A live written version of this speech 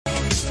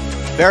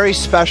Very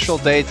special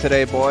day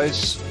today,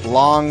 boys.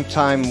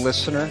 Long-time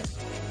listener.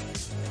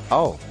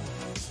 Oh,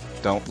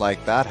 don't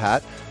like that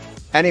hat.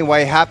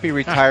 Anyway, happy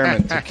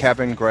retirement to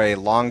Kevin Gray,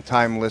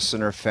 long-time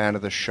listener, fan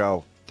of the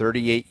show.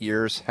 38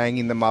 years,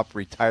 hanging them up,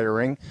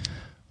 retiring.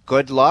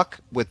 Good luck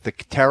with the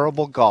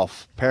terrible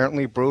golf.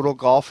 Apparently, brutal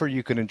golfer,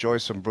 you can enjoy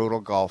some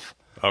brutal golf.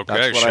 Okay,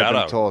 that's what I've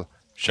been told.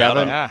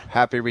 Kevin,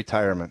 happy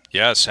retirement.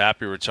 Yes,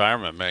 happy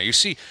retirement, man. You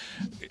see,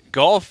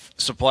 golf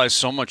supplies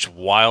so much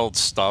wild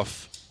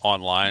stuff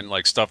online,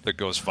 like stuff that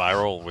goes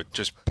viral with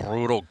just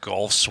brutal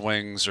golf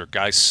swings or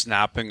guys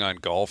snapping on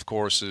golf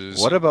courses.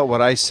 What about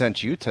what I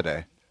sent you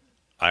today?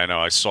 I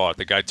know, I saw it.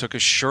 The guy took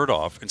his shirt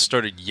off and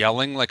started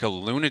yelling like a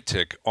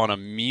lunatic on a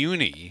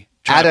Muni.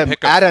 At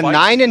a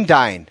nine and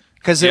dine.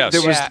 Because there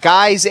was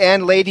guys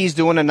and ladies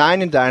doing a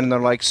 9 and dine, and they're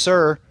like,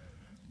 "Sir,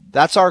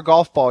 that's our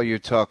golf ball you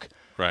took."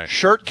 Right.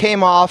 Shirt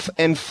came off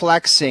and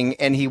flexing,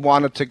 and he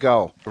wanted to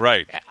go.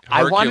 Right.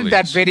 I wanted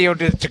that video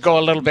to go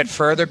a little bit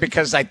further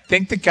because I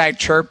think the guy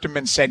chirped him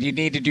and said, "You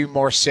need to do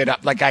more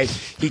sit-up."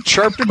 He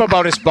chirped him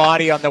about his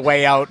body on the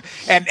way out,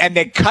 and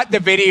they cut the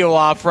video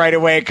off right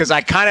away because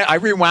I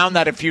rewound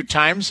that a few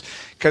times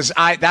because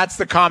that's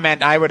the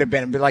comment I would have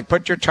been. Be like,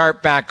 "Put your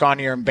tarp back on.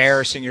 You're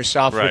embarrassing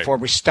yourself before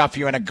we stuff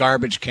you in a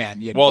garbage can."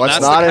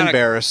 What's not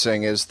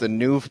embarrassing is the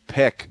new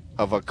pick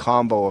of a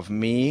combo of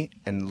me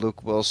and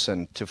Luke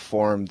Willson to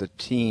form the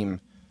team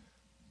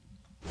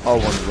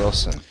Owen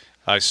Wilson.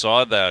 I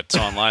saw that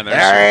online.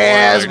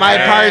 There he is, my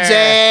party!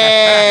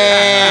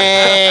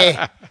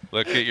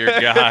 Look at your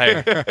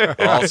guy.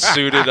 All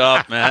suited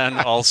up, man.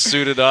 All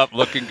suited up,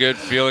 looking good,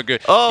 feeling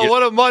good. Oh,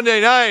 what a Monday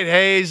night,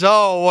 Hayes.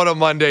 Oh, what a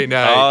Monday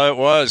night. Oh, it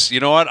was.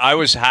 You know what? I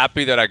was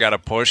happy that I got a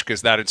push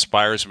because that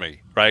inspires me,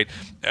 right?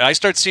 I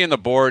start seeing the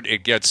board,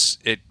 it gets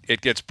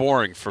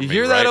boring for me, You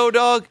hear that,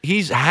 O-Dog?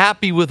 He's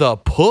happy with a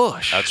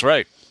push. That's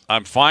right.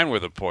 I'm fine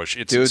with a push.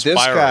 It's Dude, inspiring.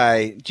 This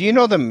guy, do you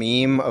know the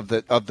meme of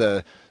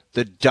the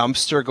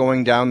dumpster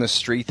going down the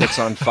street that's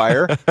on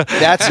fire?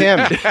 That's him.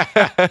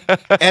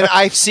 And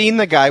I've seen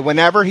the guy,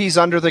 whenever he's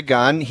under the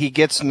gun, he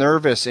gets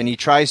nervous and he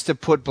tries to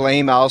put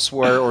blame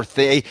elsewhere.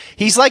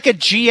 He's like a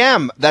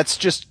GM that's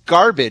just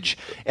garbage,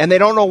 and they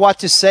don't know what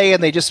to say,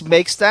 and they just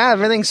make stuff.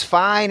 Everything's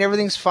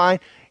fine.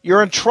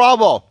 You're in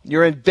trouble.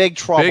 You're in big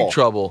trouble. Big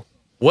trouble.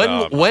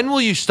 When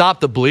will you stop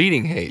the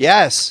bleeding, Hayes?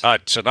 Yes.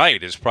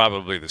 Tonight is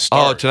probably the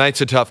start. Oh,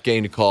 tonight's a tough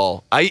game to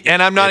call.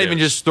 I'm not even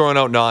just throwing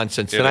out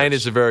nonsense. Tonight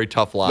is a very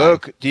tough line.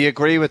 Luke, do you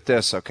agree with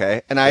this,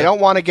 okay? And I don't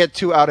want to get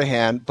too out of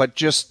hand, but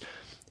just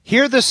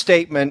hear the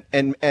statement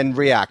and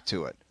react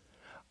to it.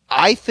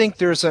 I think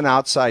there's an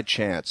outside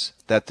chance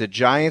that the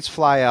Giants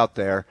fly out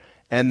there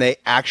and they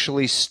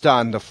actually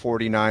stun the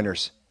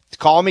 49ers.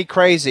 Call me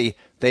crazy.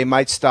 They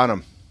might stun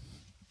them.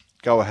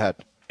 Go ahead.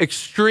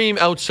 Extreme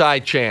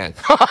outside chance.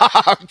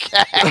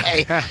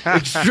 Okay.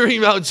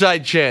 Extreme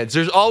outside chance.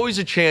 There's always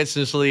a chance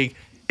in this league.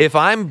 If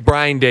I'm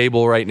Brian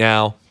Dable right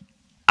now,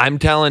 I'm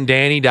telling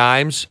Danny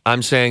Dimes,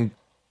 I'm saying,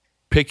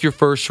 pick your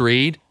first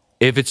read.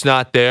 If it's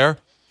not there,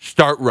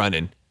 start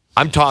running.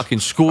 I'm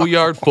talking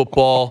schoolyard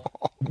football.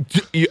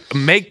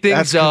 Make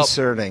things up. That's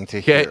concerning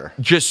to hear.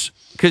 Just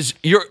because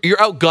you're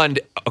outgunned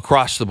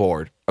across the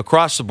board.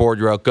 Across the board,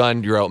 you're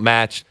outgunned, you're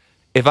outmatched.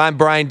 If I'm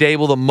Brian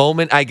Dable, the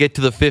moment I get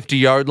to the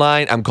 50-yard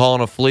line, I'm calling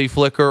a flea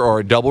flicker or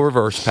a double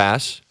reverse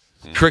pass.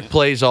 Trick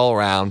plays all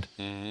around.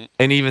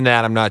 And even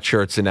that, I'm not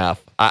sure it's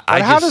enough.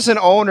 How does an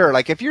owner,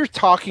 like if you're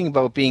talking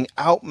about being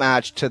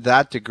outmatched to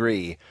that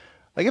degree,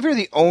 like if you're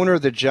the owner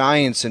of the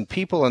Giants and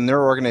people in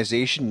their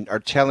organization are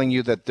telling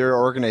you that their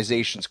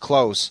organization's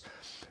close,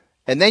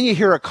 and then you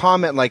hear a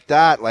comment like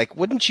that, like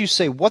wouldn't you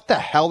say, what the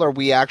hell are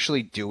we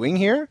actually doing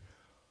here?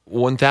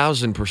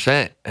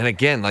 1,000%. And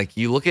again, like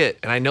you look at,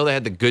 and I know they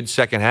had the good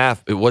second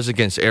half. It was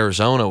against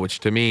Arizona, which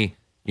to me,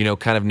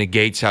 kind of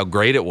negates how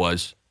great it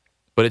was.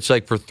 But it's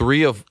like for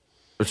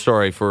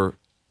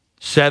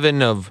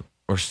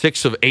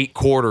 6 of 8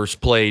 quarters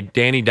played,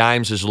 Danny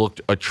Dimes has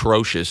looked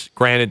atrocious.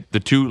 Granted,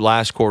 the 2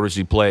 last quarters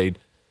he played,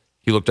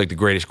 he looked like the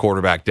greatest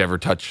quarterback to ever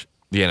touch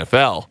the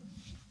NFL.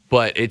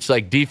 But it's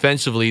like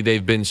defensively,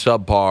 they've been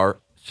subpar.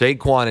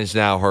 Saquon is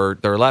now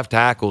hurt. Their left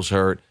tackle's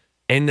hurt.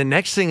 And the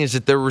next thing is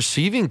that their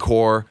receiving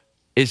core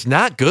is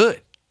not good.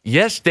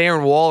 Yes,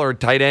 Darren Waller,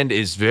 tight end,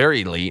 is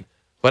very elite.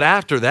 But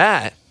after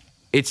that,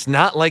 it's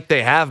not like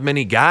they have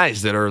many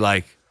guys that are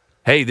like,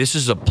 hey, this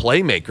is a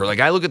playmaker. Like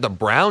I look at the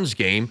Browns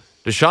game,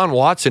 Deshaun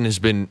Watson has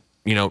been,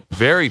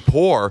 very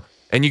poor,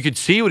 and you could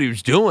see what he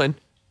was doing.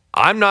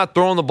 I'm not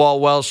throwing the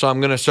ball well, so I'm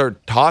going to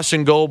start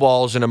tossing go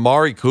balls, and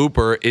Amari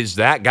Cooper is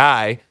that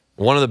guy,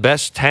 one of the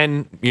best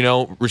 10,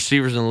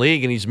 receivers in the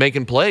league, and he's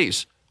making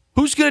plays.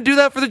 Who's going to do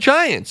that for the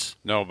Giants?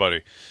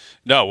 Nobody.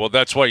 No, well,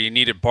 that's why you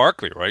needed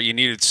Barkley, right? You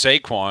needed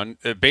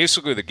Saquon.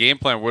 Basically, the game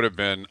plan would have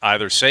been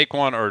either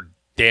Saquon or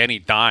Danny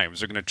Dimes.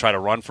 They're going to try to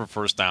run for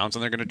first downs,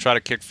 and they're going to try to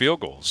kick field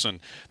goals.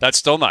 And that's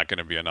still not going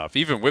to be enough.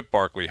 Even with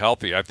Barkley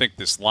healthy, I think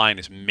this line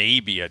is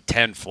maybe a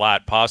 10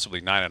 flat,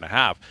 possibly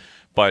 9.5.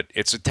 But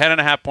it's a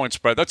 10.5-point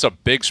spread. That's a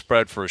big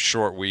spread for a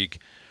short week.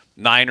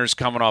 Niners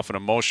coming off an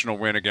emotional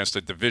win against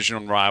a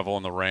division rival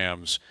in the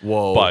Rams.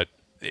 Whoa. But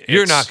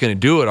You're not going to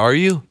do it, are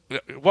you?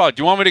 Well,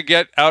 do you want me to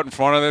get out in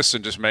front of this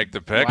and just make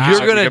the pick? Wow. You're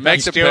going to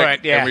make the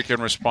pick, yeah. and we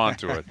can respond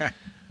to it.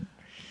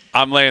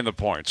 I'm laying the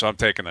point, so I'm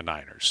taking the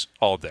Niners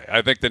all day.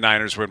 I think the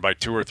Niners win by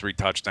 2 or 3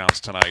 touchdowns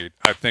tonight.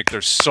 I think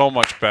they're so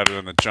much better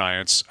than the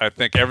Giants. I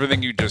think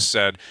everything you just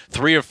said,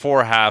 3 or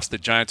 4 halves, the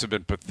Giants have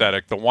been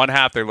pathetic. The one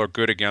half they look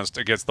good against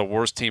the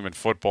worst team in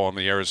football in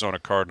the Arizona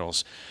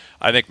Cardinals.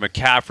 I think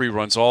McCaffrey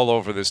runs all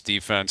over this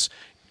defense.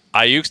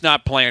 Ayuk's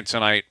not playing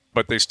tonight,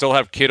 but they still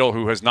have Kittle,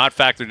 who has not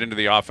factored into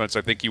the offense.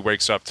 I think he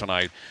wakes up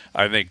tonight.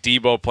 I think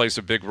Debo plays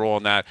a big role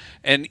in that.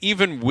 And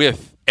even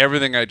with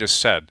everything I just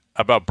said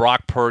about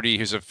Brock Purdy,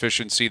 his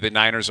efficiency, the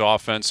Niners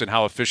offense, and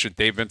how efficient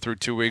they've been through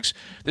 2 weeks,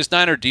 this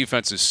Niner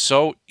defense is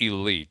so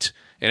elite.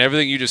 And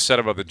everything you just said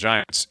about the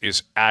Giants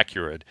is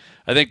accurate.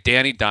 I think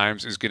Danny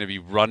Dimes is going to be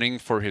running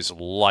for his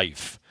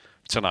life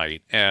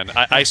tonight. And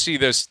I see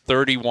this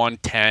 31-10,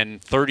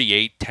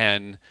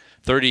 38-10,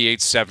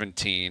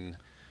 38-17.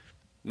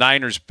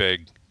 Niners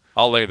big.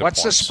 I'll lay the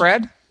What's points. the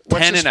spread?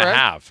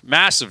 10.5.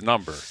 Massive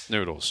number,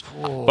 Noodles.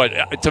 Oh.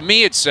 But to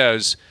me, it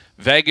says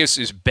Vegas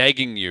is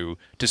begging you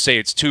to say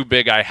it's too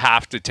big. I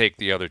have to take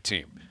the other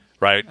team,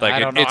 right? I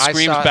Like don't know. it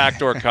screams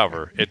backdoor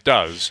cover. It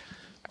does.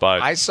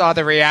 But I saw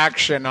the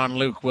reaction on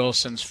Luke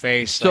Wilson's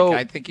face. So-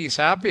 I think he's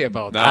happy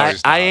about No, that.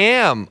 he's not. I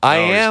am, he's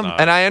not.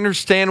 and I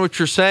understand what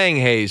you're saying,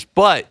 Hayes.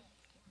 But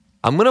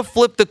I'm going to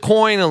flip the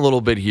coin a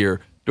little bit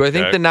here. Do I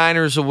think Okay. the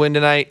Niners will win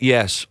tonight?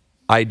 Yes,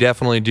 I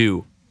definitely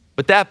do.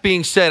 But that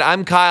being said,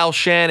 I'm Kyle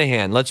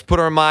Shanahan. Let's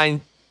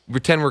pretend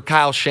we're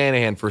Kyle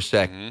Shanahan for a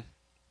sec. Mm-hmm.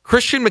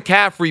 Christian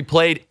McCaffrey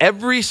played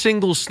every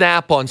single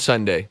snap on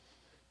Sunday.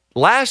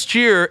 Last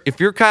year, if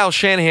you're Kyle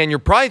Shanahan, you're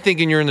probably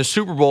thinking you're in the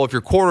Super Bowl if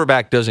your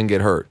quarterback doesn't get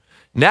hurt.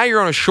 Now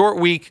you're on a short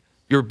week.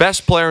 Your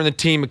best player in the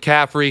team,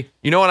 McCaffrey.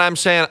 You know what I'm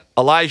saying?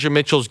 Elijah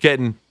Mitchell's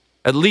getting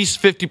at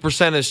least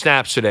 50% of the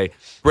snaps today.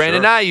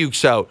 Brandon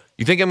Ayuk's out.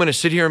 You think I'm going to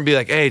sit here and be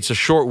like, hey, it's a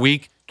short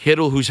week?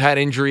 Kittle, who's had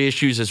injury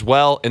issues as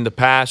well in the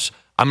past,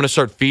 I'm going to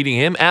start feeding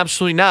him?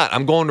 Absolutely not.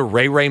 I'm going to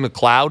Ray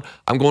McLeod.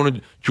 I'm going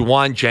to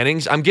Juwan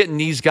Jennings. I'm getting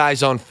these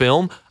guys on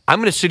film. I'm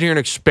going to sit here and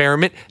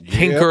experiment,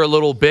 tinker a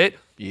little bit,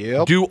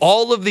 do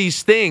all of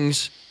these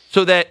things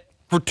so that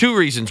for 2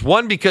 reasons.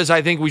 1, because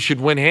I think we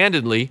should win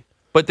handedly,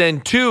 but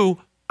then 2,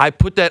 I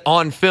put that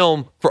on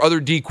film for other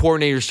D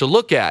coordinators to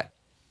look at.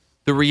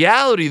 The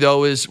reality,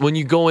 though, is when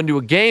you go into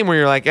a game where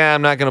you're like,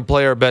 I'm not going to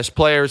play our best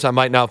players. I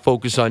might not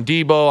focus on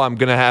Debo. I'm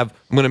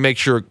going to make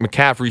sure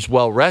McCaffrey's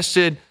well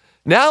rested.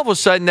 Now, all of a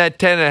sudden, that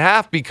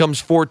 10.5 becomes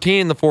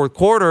 14 in the fourth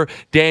quarter.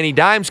 Danny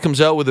Dimes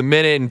comes out with 1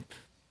 minute and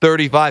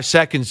 35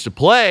 seconds to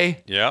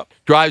play. Yep.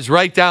 Drives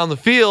right down the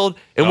field,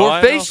 and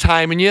we're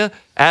FaceTiming you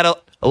at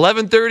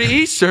 11:30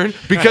 Eastern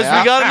because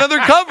we got another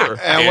cover.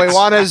 And we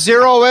want to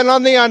zero in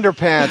on the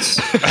underpants.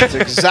 That's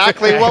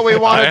exactly what we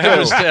want to I do.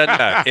 understand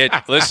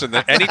that. Listen,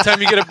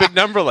 anytime you get a big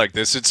number like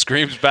this, it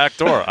screams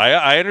backdoor.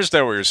 I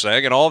understand what you're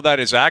saying, and all of that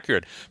is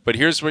accurate. But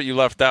here's what you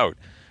left out.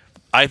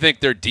 I think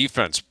their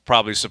defense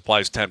probably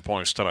supplies 10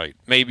 points tonight,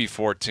 maybe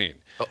 14.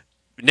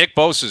 Nick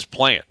Bosa's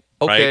playing.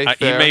 Okay, right?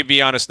 He fair. may be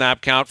on a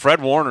snap count.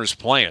 Fred Warner's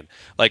playing.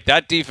 Like,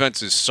 that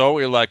defense is so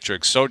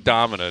electric, so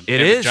dominant.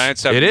 It and is. The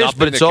Giants have It is, nothing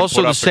but they it's can also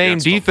put the up same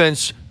against them.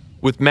 defense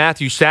with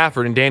Matthew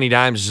Stafford, and Danny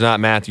Dimes is not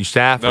Matthew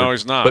Stafford. No,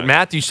 he's not. But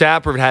Matthew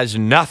Stafford has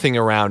nothing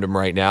around him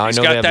right now. He's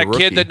I know got they have that the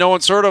rookie. kid that no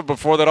one's heard of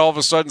before that all of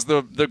a sudden's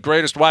the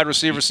greatest wide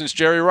receiver since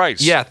Jerry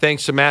Rice. Yeah,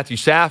 thanks to Matthew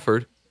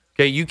Stafford.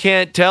 Okay, you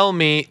can't tell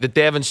me that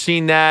they haven't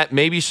seen that,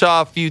 maybe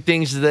saw a few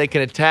things that they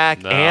can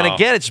attack. No, and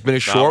again, it's been a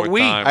short with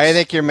week. time. I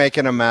think you're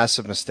making a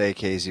massive mistake,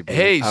 Hazy B.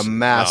 Hayes, a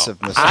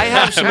massive mistake. I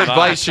have some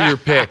advice to your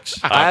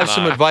picks. I have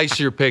some not. advice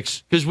to your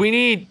picks because we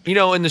need,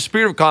 in the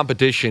spirit of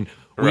competition,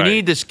 we Right.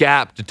 need this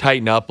gap to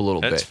tighten up a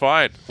little That's bit.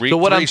 fine. Week So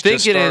what I'm 3's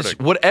just thinking is,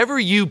 starting. whatever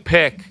you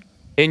pick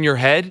in your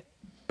head,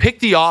 pick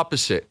the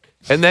opposite,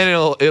 and then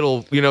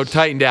it'll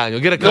tighten down.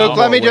 You'll get a couple. Luke,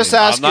 let me more just wins.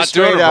 ask I'm you not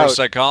straight doing out. reverse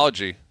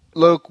psychology.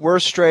 Luke, we're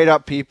straight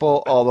up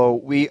people, although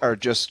we are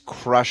just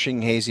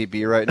crushing Hazy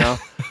B right now.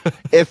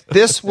 If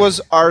this was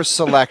our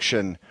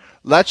selection,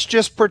 let's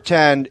just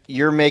pretend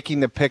you're making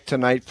the pick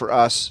tonight for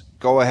us.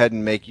 Go ahead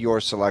and make your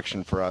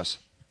selection for us.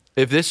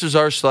 If this is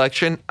our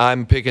selection,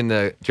 I'm picking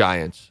the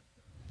Giants.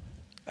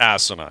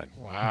 Asinine.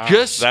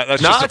 Just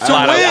That's not just a to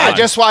flat out win. lie.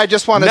 I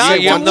just want to Not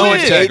say to one thing. win.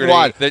 It's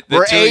 8-1. The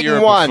We're two of you are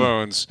 8-1.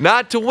 buffoons.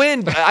 Not to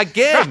win.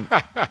 Again,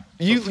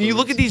 you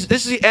look at these.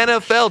 This is the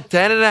NFL.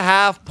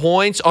 10.5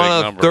 points on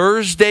a number.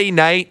 Thursday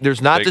night.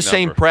 There's not Big the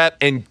same number. prep.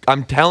 And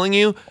I'm telling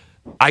you,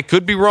 I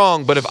could be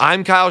wrong, but if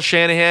I'm Kyle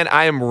Shanahan,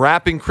 I am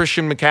wrapping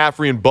Christian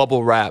McCaffrey in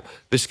bubble wrap.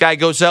 This guy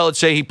goes out, let's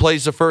say he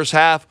plays the first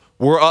half.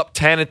 We're up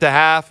 10 at the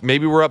half.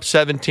 Maybe we're up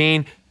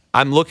 17.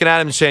 I'm looking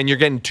at him and saying, you're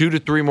getting 2 to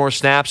 3 more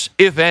snaps,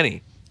 if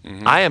any.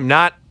 Mm-hmm. I am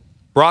not.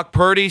 Brock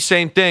Purdy,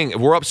 same thing. If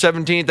we're up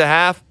 17 at the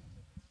half,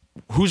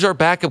 who's our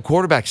backup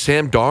quarterback?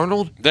 Sam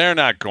Darnold? They're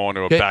not going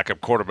to a backup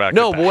quarterback.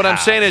 No, at the but what I'm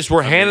half. saying is we're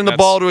I mean, handing the that's-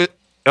 ball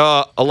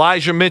to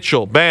Elijah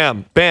Mitchell.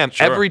 Bam, bam,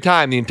 Sure. every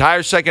time, the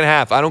entire second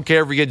half. I don't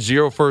care if we get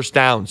 0 first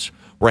downs.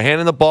 We're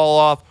handing the ball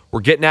off.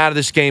 We're getting out of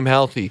this game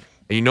healthy.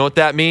 And you know what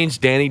that means?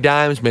 Danny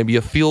Dimes, maybe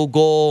a field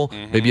goal,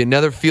 maybe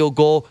another field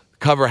goal.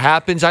 Cover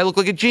happens. I look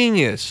like a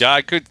genius. Yeah,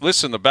 I could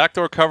listen. The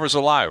backdoor cover's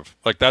alive.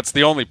 Like that's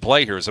the only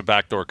play here is a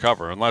backdoor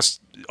cover, unless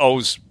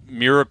O's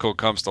miracle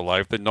comes to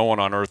life that no one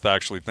on earth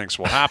actually thinks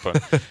will happen,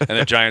 and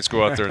the Giants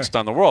go out there and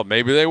stun the world.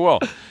 Maybe they will.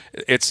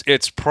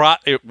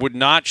 It would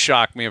not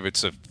shock me if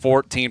it's a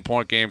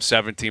 14-point game,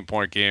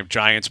 17-point game,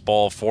 Giants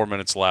ball, 4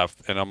 minutes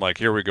left, and I'm like,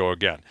 here we go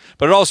again.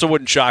 But it also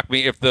wouldn't shock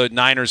me if the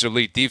Niners'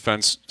 elite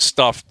defense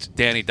stuffed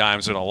Danny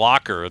Dimes in a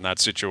locker in that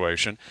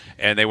situation,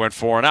 and they went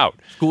 4 and out.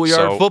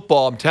 Schoolyard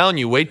football. I'm telling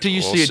you. Wait till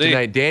you We'll see it see.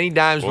 tonight. Danny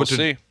Dimes will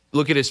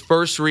look at his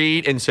first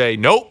read and say,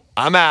 "Nope,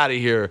 I'm out of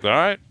here." All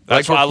right.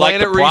 That's Like why I like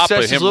the prop of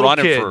recess as him little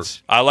running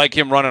kids. I like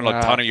him running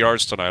a ton of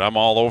yards tonight. I'm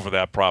all over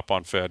that prop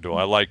on FanDuel.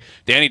 I like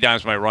Danny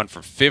Dimes might run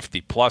for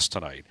 50 plus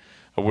tonight.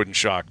 It wouldn't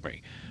shock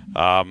me.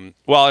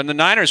 Well, and the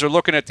Niners are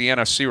looking at the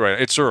NFC right.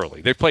 It's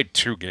early. They played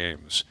 2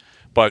 games,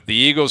 but the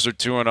Eagles are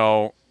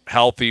 2-0,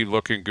 healthy,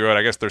 looking good.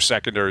 I guess their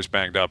secondary's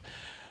banged up.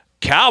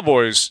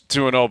 Cowboys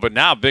 2-0, but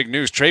now big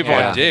news: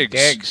 Trevon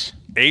Diggs.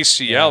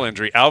 ACL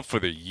injury, out for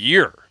the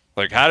year.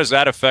 Like, how does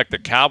that affect the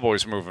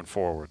Cowboys moving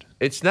forward?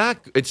 It's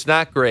not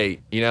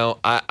great. You know,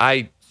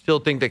 I still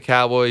think the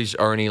Cowboys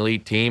are an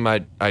elite team. I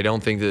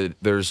don't think that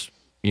there's,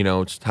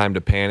 it's time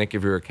to panic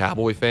if you're a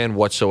Cowboy fan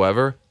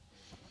whatsoever.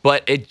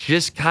 But it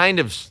just kind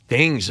of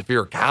stings if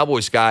you're a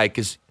Cowboys guy,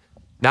 because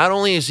not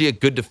only is he a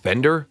good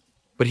defender,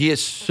 but he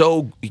is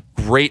so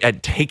great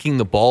at taking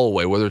the ball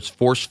away, whether it's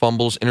forced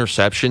fumbles,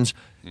 interceptions.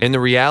 And the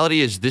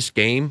reality is this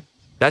game,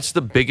 that's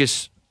the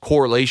biggest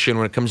correlation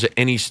when it comes to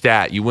any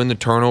stat. You win the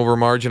turnover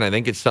margin. I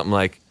think it's something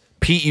like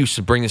Pete used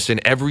to bring this in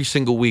every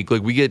single week.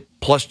 Like, we get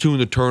 +2 in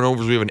the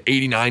turnovers, we have an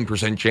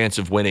 89% chance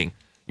of winning.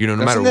 No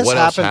matter what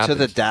else happens. To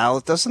the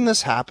Dallas? Doesn't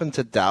this happen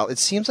to Dallas? It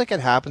seems like it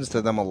happens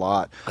to them a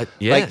lot.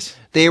 Yes.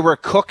 Like, they were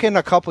cooking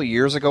a couple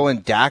years ago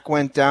and Dak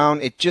went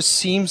down. It just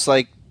seems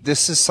like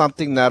this is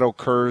something that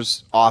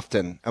occurs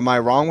often. Am I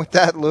wrong with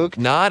that, Luke?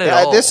 Not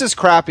at all. This is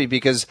crappy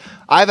because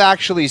I've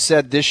actually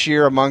said this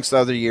year, amongst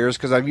other years,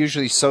 because I'm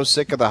usually so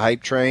sick of the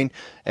hype train,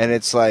 and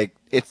it's like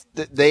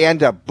they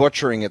end up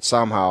butchering it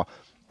somehow.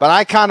 But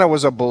I kind of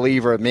was a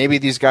believer. Maybe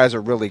these guys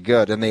are really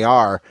good, and they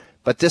are.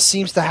 But this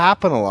seems to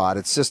happen a lot.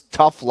 It's just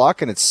tough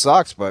luck, and it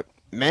sucks. But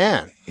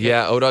man,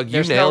 yeah, Odog,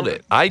 you nailed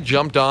it. I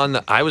jumped on.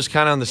 I was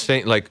kind of on the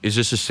same. Like, is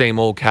this the same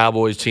old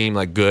Cowboys team?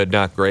 Like, good,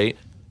 not great.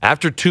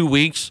 After 2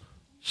 weeks,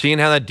 seeing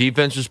how that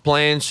defense was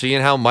playing,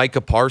 seeing how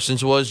Micah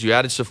Parsons was, you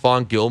added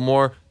Stephon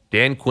Gilmore.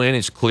 Dan Quinn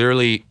is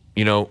clearly,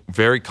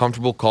 very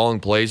comfortable calling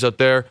plays out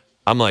there.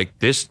 I'm like,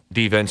 this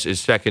defense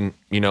is second,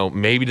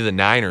 maybe to the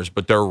Niners,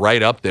 but they're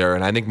right up there.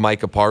 And I think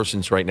Micah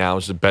Parsons right now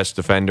is the best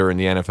defender in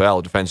the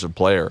NFL, defensive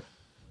player.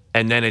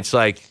 And then it's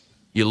like,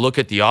 you look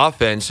at the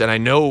offense, and I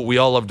know we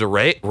all love to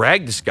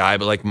rag this guy,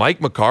 but like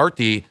Mike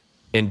McCarthy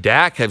and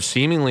Dak have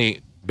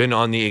seemingly been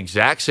on the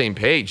exact same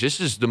page. This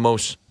is the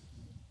most,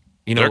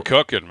 they're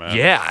cooking, man.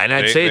 Yeah, and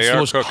I'd say it's the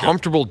most cooking.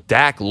 comfortable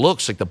Dak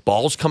looks. Like, the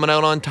ball's coming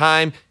out on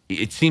time.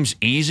 It seems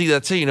easy.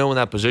 That's it. In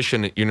that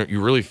position,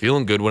 you're really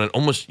feeling good when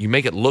you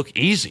make it look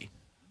easy.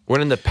 When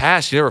in the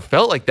past, you never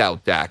felt like that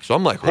with Dak. So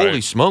I'm like,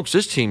 holy smokes,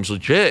 this team's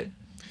legit.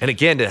 And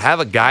again, to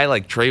have a guy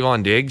like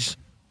Trevon Diggs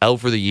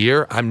out for the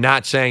year, I'm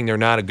not saying they're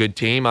not a good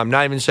team. I'm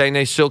not even saying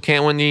they still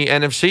can't win the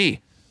NFC.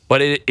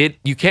 But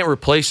you can't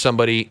replace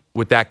somebody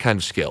with that kind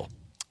of skill.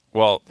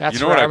 Well,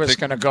 that's where I was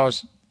going to go.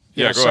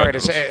 Yeah, go ahead. To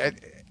say,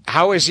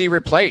 how is he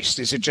replaced?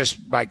 Is it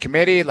just by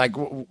committee? Like,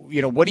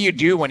 what do you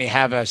do when you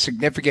have a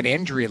significant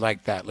injury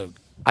like that, Luke?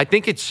 I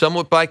think it's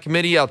somewhat by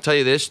committee. I'll tell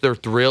you this. They're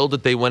thrilled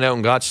that they went out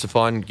and got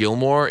Stephon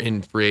Gilmore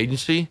in free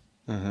agency.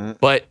 Mm-hmm.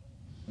 But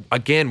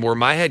again, where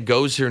my head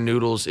goes here,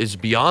 Noodles, is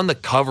beyond the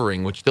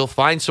covering, which they'll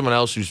find someone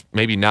else who's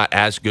maybe not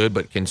as good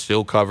but can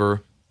still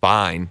cover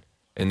fine.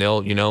 And they'll,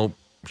 I'm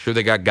sure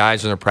they got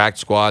guys in their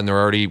practice squad and they're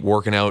already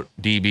working out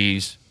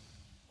DBs.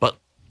 But,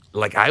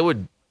 like, I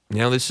would,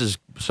 this is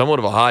somewhat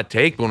of a hot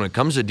take, but when it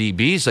comes to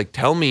DBs, like,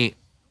 tell me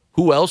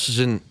who else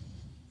is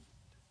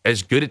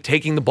as good at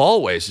taking the ball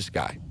away as this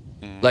guy.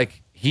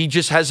 Like, he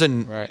just has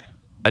a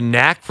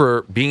knack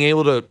for being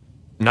able to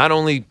not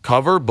only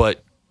cover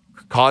but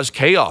cause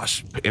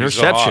chaos,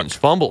 interceptions,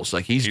 fumbles.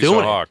 Like, he's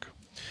doing it.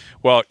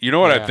 Well, you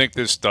know what I think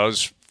this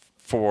does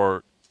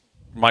for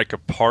Micah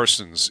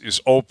Parsons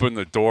is open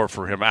the door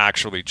for him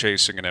actually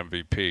chasing an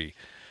MVP,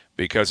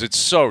 because it's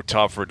so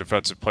tough for a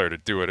defensive player to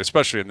do it,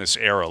 especially in this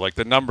era. Like,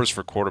 the numbers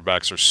for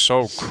quarterbacks are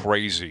so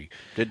crazy.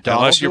 Did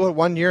Donald do it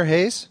 1 year,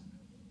 Hayes?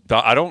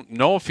 I don't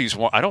know if he's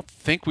one. I don't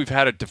think we've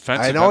had a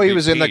defensive I know MVP. he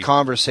was in the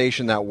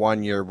conversation that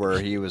 1 year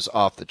where he was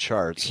off the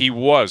charts. He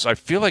was. I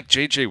feel like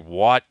J.J.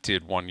 Watt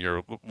did 1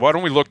 year. Why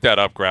don't we look that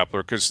up,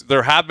 Grappler? Because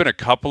there have been a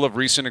couple of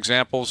recent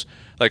examples,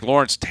 like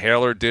Lawrence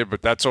Taylor did,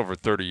 but that's over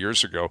 30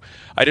 years ago.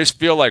 I just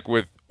feel like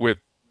with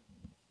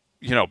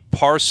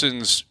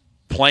Parsons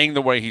playing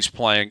the way he's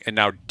playing and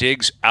now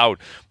Diggs out,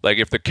 like,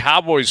 if the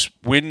Cowboys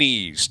win the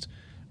East,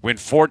 win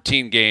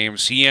 14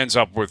 games, he ends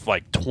up with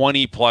like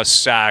 20-plus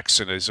sacks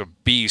and is a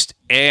beast.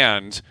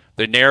 And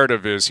the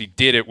narrative is he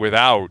did it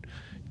without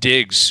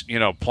Diggs,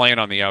 playing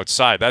on the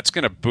outside. That's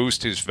going to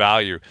boost his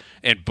value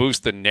and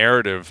boost the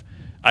narrative.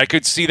 I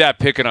could see that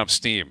picking up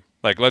steam.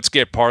 Like, let's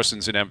get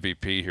Parsons an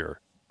MVP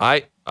here.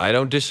 I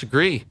don't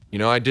disagree.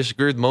 I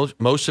disagree with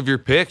most of your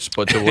picks,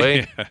 but the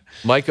way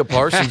Micah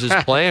Parsons is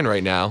playing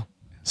right now,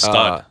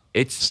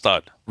 it's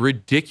stud,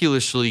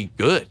 ridiculously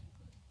good.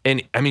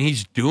 And, I mean,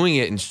 he's doing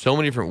it in so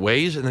many different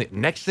ways. And the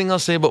next thing I'll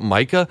say about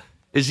Micah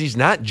is he's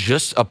not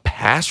just a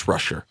pass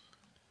rusher.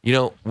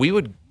 We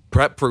would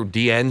prep for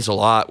DNs a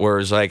lot where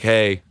it's like,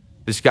 hey,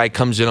 this guy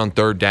comes in on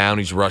third down,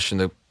 he's rushing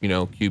the,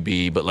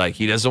 QB, but, like,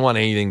 he doesn't want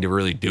anything to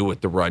really do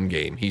with the run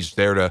game. He's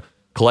there to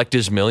collect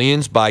his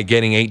millions by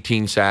getting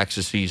 18 sacks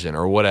a season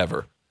or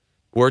whatever.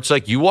 Where it's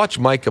like, you watch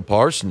Micah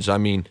Parsons, I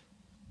mean,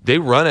 they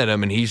run at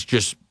him, and he's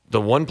just,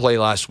 the one play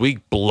last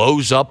week,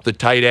 blows up the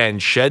tight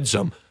end, sheds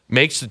him,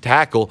 makes the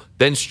tackle,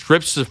 then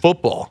strips the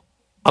football.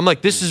 I'm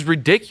like, this is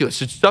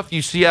ridiculous. It's stuff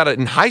you see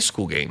in high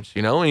school games,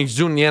 and he's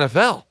doing the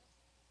NFL.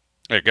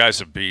 Hey,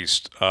 guy's a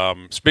beast.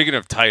 Speaking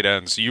of tight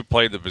ends, you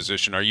played the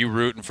position. Are you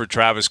rooting for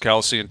Travis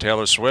Kelce and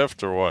Taylor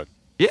Swift or what?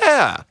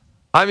 Yeah.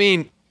 I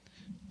mean,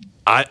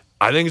 I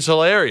think it's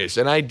hilarious.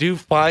 And I do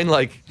find,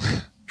 like,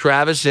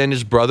 Travis and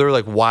his brother,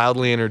 like,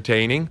 wildly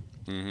entertaining.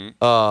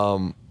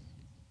 Mm-hmm.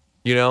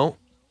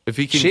 If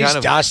he can She's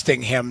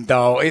dusting him,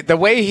 though. The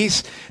way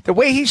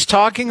he's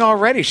talking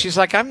already, she's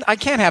like, I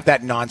can't have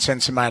that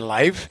nonsense in my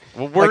life.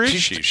 Well, where is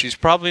she? She's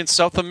probably in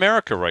South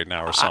America right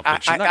now or something.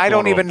 I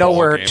don't even know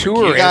where her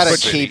tour is. You got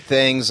to keep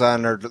things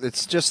on her.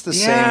 It's just the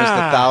same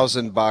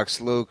as the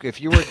 $1,000, Luke. If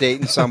you were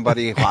dating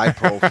somebody high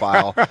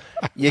profile,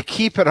 you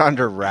keep it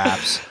under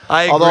wraps.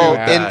 I agree. Although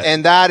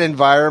in that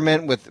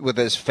environment with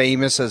as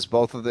famous as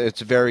both of them,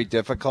 it's very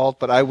difficult.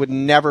 But I would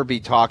never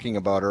be talking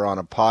about her on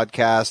a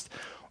podcast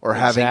or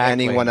having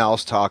anyone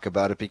else talk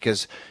about it,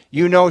 because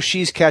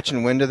she's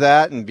catching wind of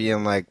that and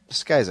being like,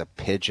 this guy's a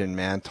pigeon,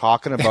 man,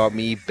 talking about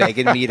me,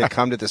 begging me to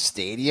come to the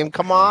stadium.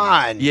 Come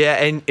on. Yeah,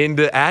 and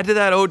to add to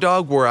that,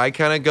 O-Dog, where I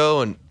kind of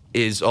go and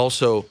is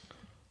also,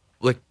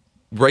 like,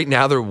 right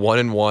now they're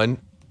 1-1.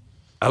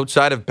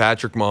 Outside of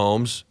Patrick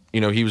Mahomes,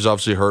 he was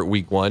obviously hurt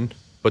week 1,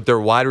 but their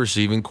wide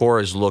receiving core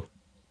has looked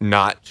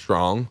not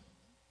strong.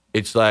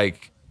 It's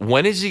like,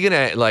 when is he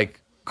going to,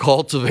 like,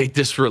 cultivate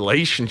this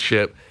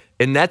relationship?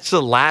 And that's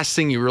the last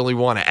thing you really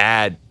want to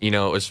add,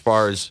 as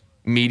far as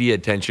media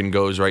attention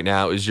goes right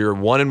now, is you're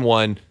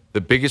 1-1. The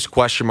biggest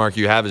question mark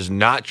you have is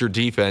not your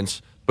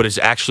defense, but it's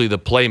actually the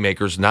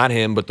playmakers, not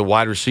him, but the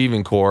wide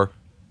receiving core.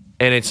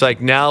 And it's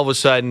like, now all of a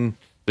sudden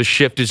the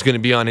shift is going to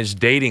be on his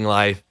dating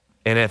life.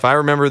 And if I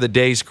remember the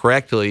days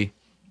correctly,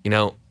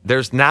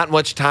 there's not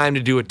much time to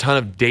do a ton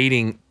of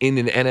dating in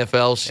an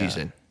NFL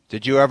season. Yeah.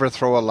 Did you ever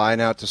throw a line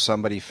out to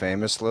somebody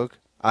famous, Luke?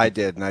 I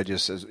did, and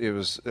it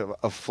was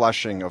a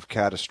flushing of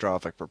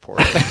catastrophic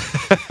reporting.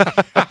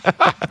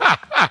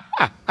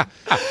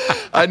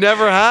 I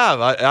never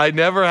have. I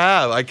never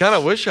have. I kind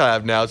of wish I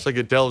have now. It's like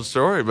I tell the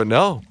story, but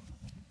no.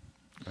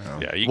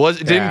 Yeah,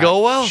 it didn't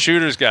go well?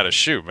 Shooter's got to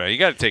shoot, man. You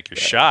got to take your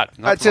shot.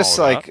 It's just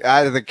like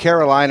out of the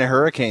Carolina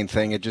Hurricane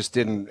thing, it just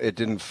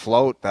didn't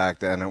float back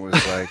then. It was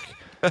like,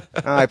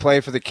 I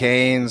played for the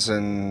Canes,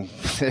 and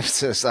it's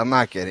just, I'm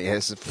not kidding.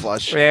 It's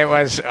flushing. It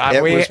was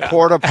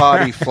porta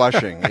potty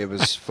flushing. It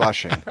was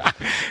flushing.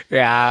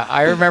 Yeah,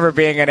 I remember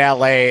being in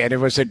L.A., and it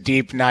was a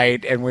deep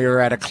night, and we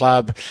were at a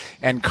club,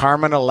 and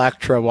Carmen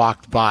Electra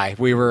walked by.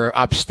 We were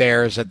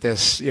upstairs at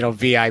this,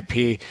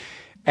 VIP,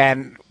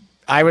 and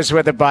I was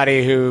with a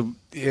buddy who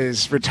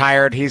is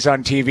retired. He's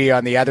on TV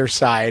on the other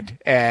side,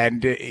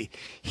 and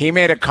he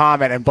made a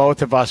comment, and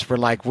both of us were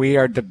like, we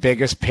are the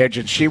biggest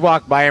pigeons. She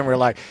walked by, and we're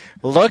like,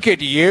 look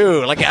at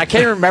you. Like, I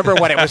can't remember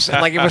what it was.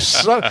 Like, it was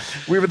so,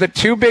 we were the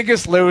two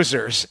biggest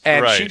losers,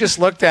 and she just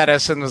looked at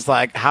us and was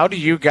like, how do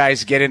you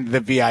guys get into the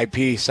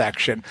VIP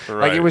section?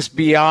 Right. Like, it was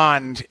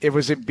beyond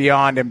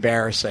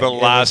embarrassing. The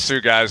last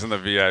two guys in the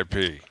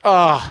VIP.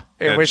 Oh,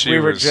 we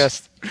were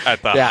just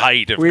at the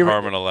height of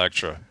Carmen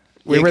Electra.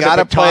 You got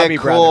to play it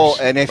cool,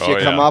 and if you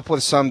come up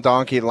with some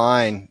donkey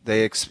line,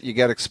 you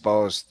get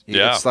exposed.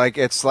 Yeah.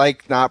 It's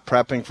like not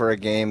prepping for a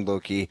game,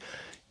 Lukey.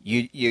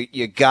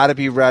 You got to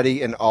be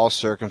ready in all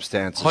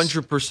circumstances.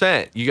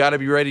 100%. You got to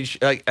be ready.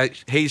 Like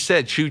Hayes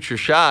said, shoot your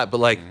shot,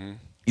 but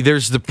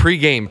there's the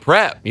pregame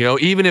prep.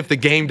 Even if the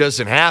game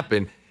doesn't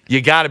happen,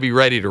 you got to be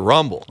ready to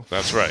rumble.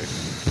 That's right.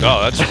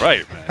 No, that's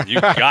right, man.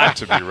 You got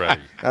to be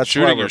ready. That's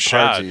shooting your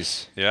shot.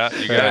 Parties. Yeah,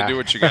 you got to do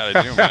what you got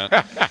to do,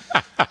 man.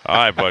 All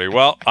right, buddy.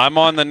 Well, I'm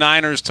on the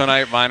Niners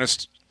tonight,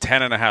 minus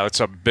 10.5. It's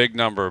a big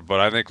number, but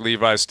I think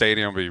Levi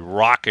Stadium will be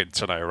rocking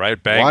tonight,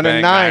 right? Bang,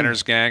 bang,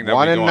 Niners gang. They'll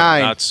be going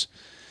nuts.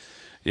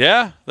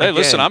 Yeah. Hey,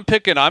 listen,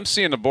 I'm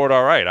seeing the board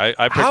all right.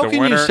 I picked How the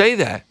winner. How can you say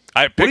that?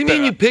 What do you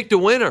mean you picked a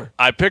winner?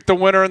 I picked the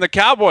winner in the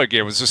Cowboy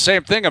game. It was the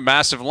same thing, a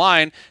massive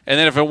line. And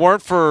then if it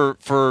weren't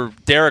for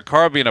Derek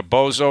Carr being a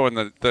bozo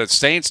and the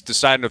Saints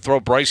deciding to throw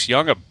Bryce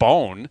Young a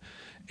bone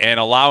and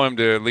allow him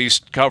to at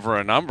least cover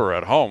a number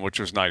at home, which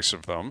was nice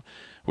of them,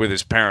 with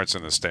his parents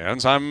in the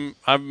stands, I'm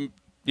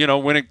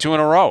winning 2 in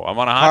a row. I'm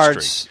on a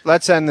hot streak.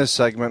 Let's end this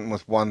segment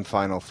with one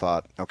final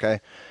thought, okay?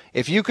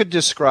 If you could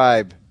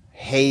describe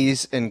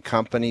Hayes and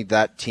company,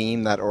 that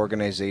team, that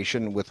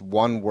organization, with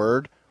one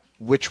word,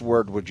 which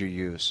word would you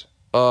use?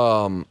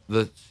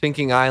 The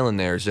sinking island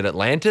there. Is it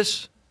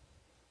Atlantis?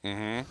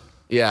 Mm-hmm.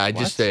 Yeah, I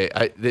just say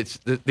it's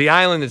the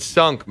island that's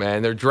sunk,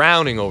 man. They're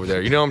drowning over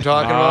there. You know what I'm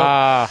talking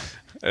about?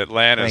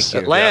 Atlantis.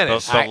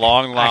 Atlantis. The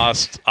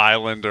long-lost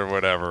island or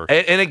whatever.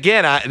 And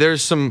again,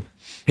 there's some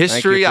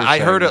history. I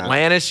heard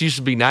Atlantis used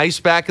to be nice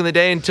back in the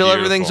day until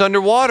everything's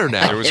underwater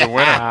now. It was a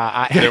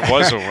winner. It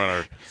was a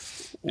winner.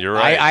 You're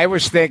right. I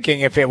was thinking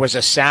if it was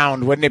a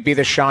sound, wouldn't it be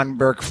the Sean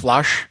Burke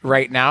flush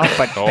right now?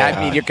 But that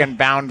means you can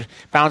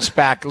bounce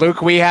back.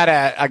 Luke, we had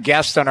a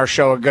guest on our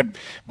show, a good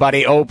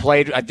buddy.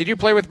 Played. Did you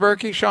play with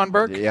Berkey, Sean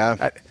Burke?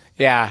 Yeah.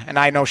 Yeah, and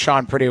I know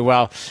Sean pretty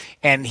well.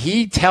 And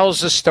he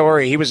tells the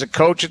story. He was a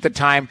coach at the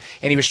time,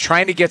 and he was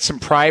trying to get some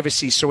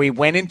privacy. So he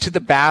went into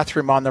the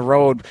bathroom on the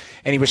road,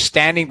 and he was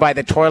standing by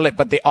the toilet,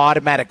 but the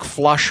automatic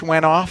flush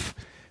went off.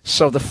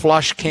 So the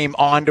flush came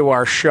onto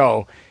our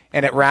show,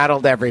 and it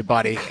rattled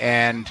everybody.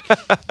 And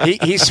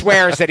he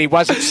swears that he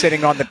wasn't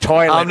sitting on the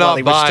toilet while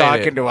he was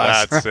talking to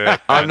us. That's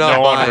it.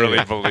 No one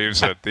really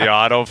believes it. The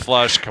auto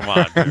flush, come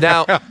on.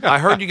 Now, I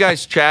heard you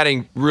guys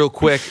chatting real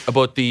quick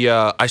about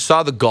I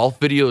saw the golf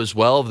video as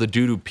well of the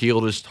dude who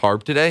peeled his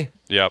tarp today.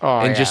 Yep.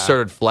 And just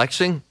started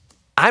flexing.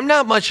 I'm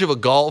not much of a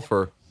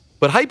golfer,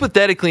 but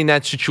hypothetically in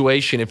that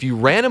situation, if you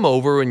ran him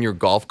over in your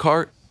golf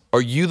cart,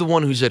 are you the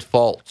one who's at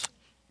fault?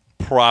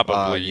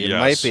 Probably, you yes.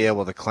 might be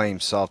able to claim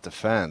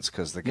self-defense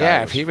because the guy.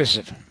 Yeah, if he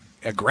was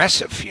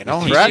aggressive, He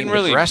didn't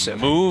really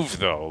move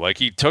though. Like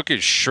he took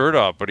his shirt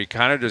up, but he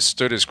kind of just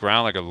stood his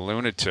ground like a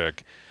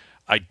lunatic.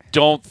 I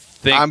don't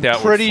think I'm that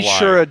pretty would fly.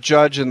 sure a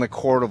judge in the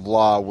court of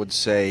law would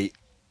say,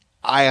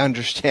 "I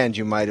understand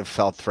you might have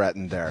felt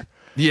threatened there.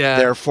 Yeah.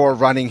 Therefore,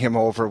 running him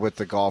over with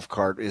the golf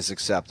cart is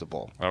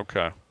acceptable."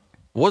 Okay.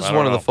 Was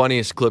one of the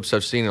funniest clips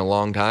I've seen in a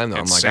long time. Though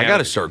I'm like, I got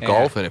to start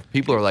golfing. If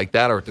people are like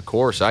that or at the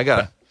course,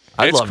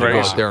 I'd love to go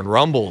out there and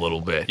rumble a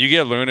little bit. You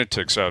get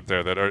lunatics out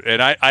there that are,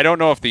 and I don't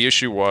know if the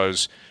issue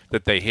was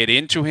that they hit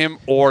into him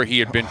or he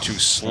had been too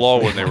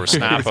slow when they were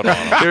snapping on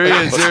him. There he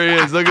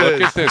is. Look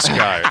at this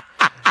guy.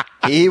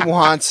 He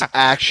wants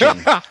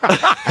action.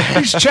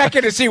 He's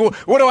checking to see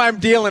what I'm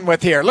dealing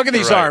with here. Look at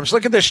these arms.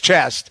 Look at this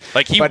chest.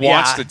 Like he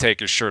wants to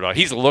take his shirt off.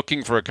 He's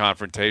looking for a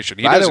confrontation.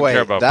 He By doesn't the way,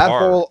 care about that par.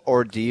 whole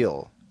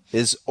ordeal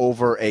is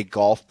over a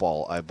golf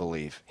ball, I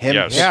believe.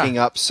 Him picking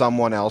up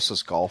someone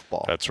else's golf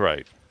ball. That's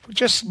right.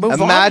 Just move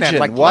Imagine, on. Imagine,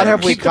 like, what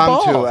have we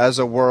come to as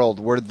a world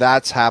where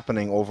that's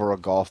happening over a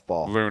golf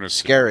ball? Lunacy.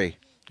 Scary.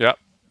 Yep,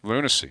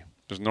 lunacy.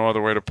 There's no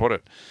other way to put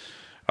it.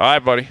 All right,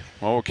 buddy.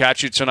 Well, we'll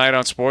catch you tonight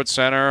on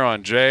SportsCenter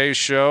on Jay's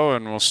show,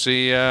 and we'll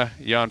see you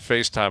on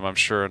FaceTime, I'm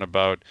sure, in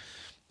about,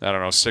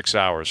 6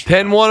 hours.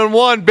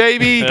 10-1-1,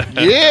 baby.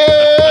 Yeah!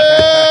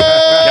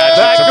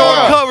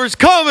 Backdoor cover's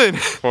coming.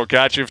 We'll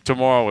catch you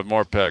tomorrow with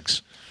more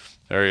picks.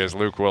 There he is,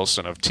 Luke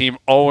Willson of Team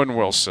Owen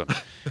Wilson.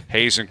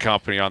 Hayes and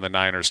Company on the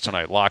Niners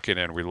tonight. Lock it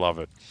in. We love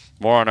it.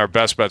 More on our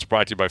best bets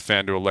brought to you by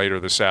FanDuel later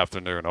this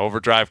afternoon.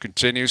 Overdrive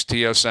continues,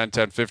 TSN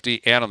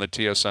 1050, and on the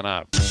TSN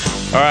app.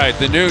 All right,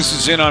 the news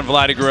is in on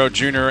Vladdy Guerrero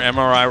Jr.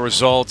 MRI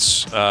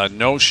results.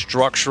 No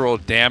structural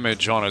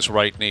damage on his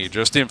right knee,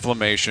 just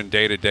inflammation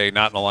day-to-day,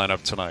 not in the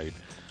lineup tonight.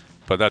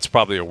 But that's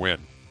probably a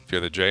win. If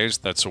you're the Jays,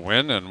 that's a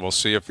win, and we'll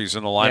see if he's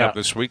in the lineup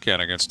this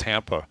weekend against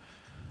Tampa.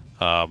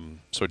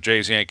 So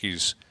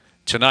Jays-Yankees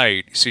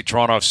tonight. You see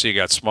Toronto FC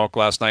got smoked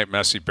last night.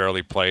 Messi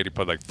barely played. He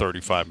played like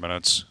 35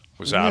 minutes.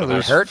 Was out of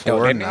it. Hurt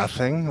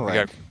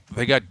 4-0.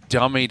 They got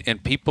dummied,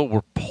 and people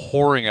were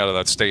pouring out of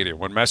that stadium.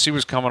 When Messi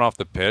was coming off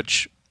the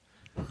pitch,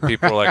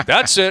 people were like,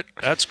 that's it.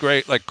 That's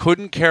great. Like,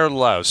 couldn't care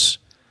less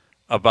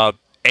about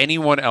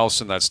anyone else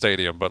in that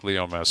stadium but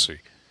Leo Messi,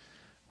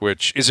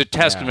 which is a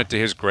testament to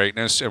his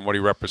greatness and what he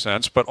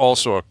represents, but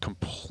also a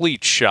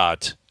complete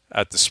shot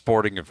at the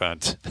sporting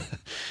event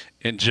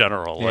in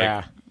general.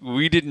 Like,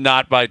 we did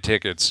not buy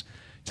tickets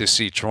to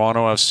see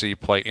Toronto FC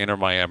play Inter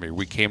Miami.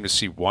 We came to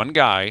see one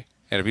guy,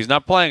 and if he's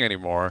not playing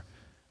anymore,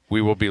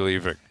 we will be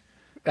leaving.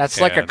 That's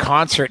like a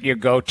concert you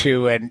go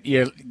to, and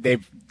you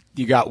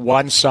got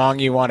one song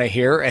you want to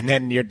hear, and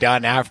then you're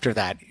done after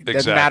that. It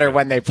doesn't matter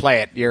when they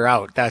play it. You're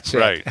out. That's it.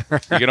 Right.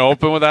 You're going to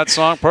open with that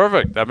song?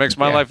 Perfect. That makes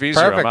my life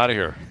easier. Perfect. I'm out of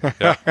here.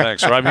 Yeah,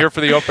 thanks. So I'm here for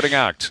the opening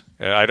act.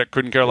 I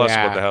couldn't care less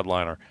about the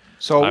headliner.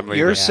 So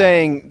you're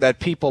saying that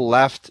people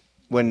left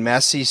when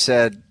Messi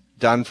said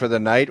done for the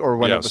night, or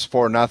when it was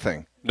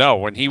 4-0? No,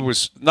 when he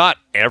was, not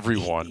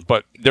everyone,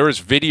 but there is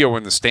video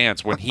in the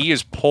stands. When he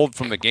is pulled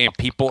from the game,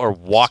 people are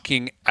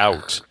walking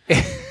out.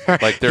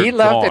 Like they're He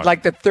left gone. at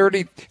like the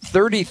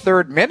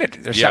 33rd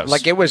minute or something.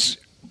 Like it was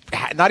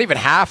not even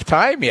half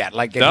time yet.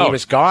 Like he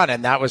was gone,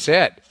 and that was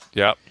it.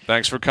 Yep.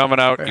 Thanks for coming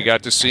out. You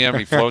got to see him.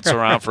 He floats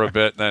around for a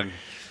bit, and then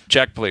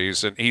check,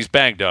 please. And he's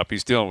banged up.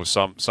 He's dealing with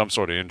some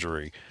sort of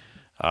injury.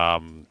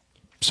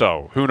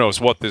 So who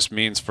knows what this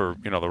means for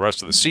the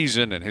rest of the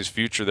season and his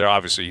future there.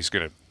 Obviously, he's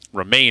going to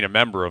remain a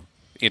member of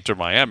Inter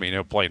Miami, and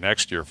he'll play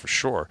next year for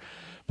sure.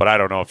 But I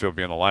don't know if he'll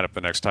be in the lineup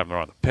the next time they're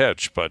on the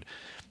pitch. But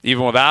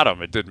even without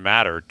him, it didn't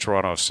matter.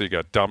 Toronto FC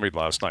got dummied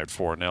last night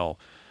 4-0.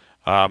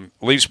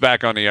 Leafs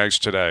back on the ice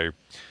today.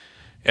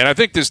 And I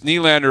think this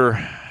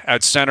Nylander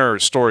at center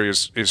story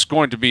is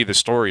going to be the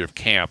story of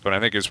camp. And I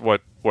think is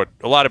what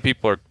a lot of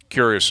people are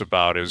curious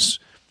about is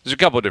there's a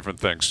couple of different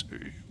things.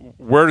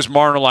 Where does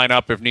Marner line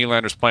up if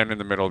Nylander's playing in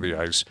the middle of the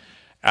ice?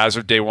 As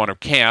of day one of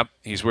camp,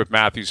 he's with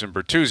Matthews and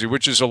Bertuzzi,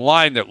 which is a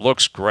line that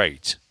looks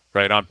great,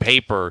 right? On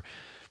paper,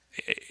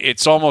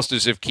 it's almost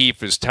as if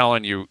Keefe is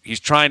telling you he's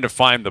trying to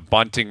find the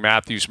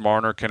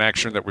Bunting-Matthews-Marner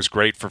connection that was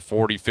great for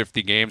 40,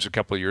 50 games a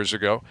couple of years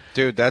ago.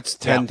 Dude, that's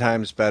 10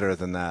 times better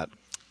than that.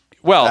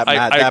 Well,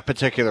 that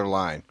particular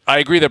line. I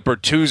agree that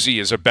Bertuzzi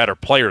is a better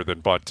player than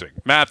Bunting.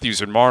 Matthews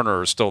and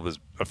Marner are still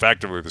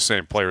effectively the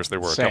same players they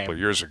were a couple of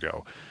years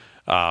ago.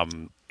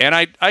 And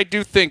I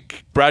do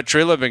think Brad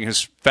Treliving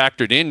has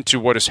factored into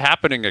what is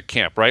happening at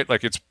camp, right?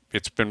 Like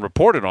it's been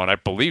reported on. I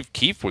believe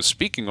Keefe was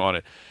speaking on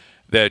it,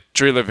 that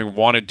Treliving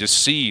wanted to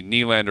see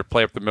Nylander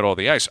play up the middle of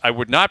the ice. I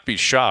would not be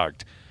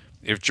shocked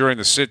if during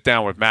the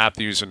sit-down with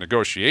Matthews and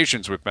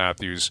negotiations with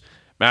Matthews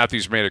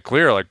made it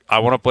clear, like, I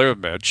want to play with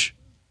Mitch,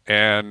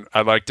 and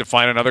I'd like to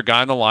find another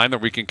guy on the line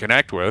that we can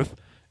connect with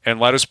and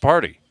let us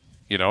party.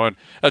 And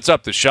that's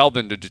up to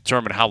Sheldon to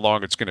determine how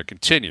long it's going to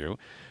continue.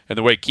 And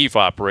the way Keefe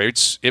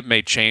operates, it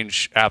may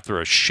change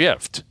after a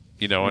shift,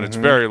 and it's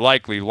very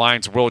likely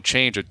lines will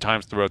change at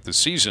times throughout the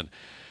season.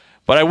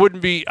 But I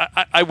wouldn't be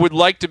 – I would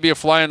like to be a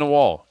fly on the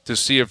wall to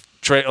see if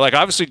 –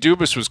 obviously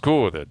Dubas was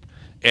cool with it,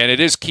 and it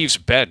is Keefe's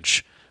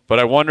bench. But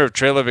I wonder if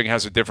Treliving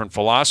has a different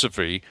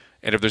philosophy,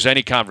 and if there's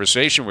any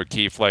conversation with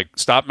Keefe,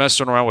 stop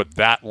messing around with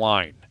that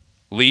line.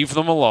 Leave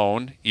them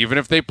alone, even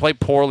if they play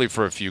poorly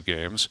for a few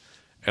games,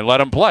 and let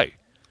them play.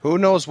 Who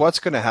knows what's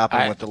going to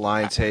happen with the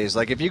lines, Hayes?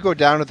 If you go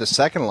down to the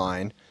second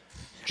line,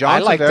 John I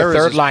like Tavares the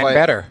third line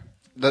better.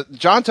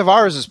 John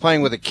Tavares is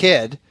playing with a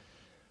kid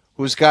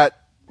who's got,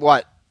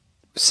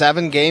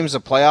 7 games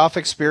of playoff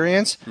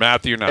experience?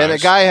 Matthew Nyes. And a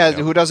guy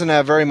who doesn't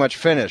have very much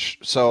finish.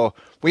 So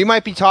we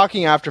might be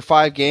talking after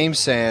 5 games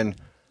saying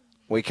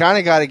we kind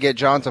of got to get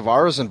John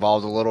Tavares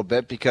involved a little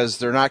bit because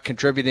they're not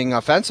contributing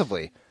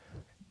offensively.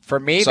 For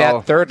me,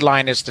 that third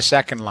line is the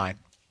second line.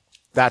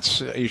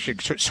 You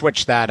should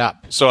switch that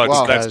up. So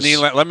that's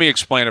Nylander. Let me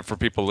explain it for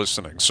people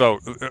listening. So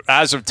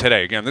as of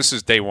today, again, this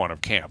is day one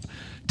of camp.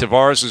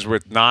 Tavares is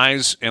with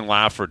Nyes and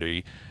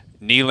Lafferty.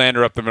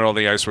 Nylander up the middle of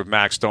the ice with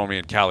Max Domi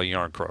and Calle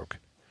Yarncroke.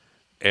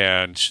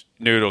 And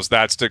Noodles,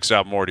 that sticks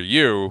out more to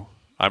you.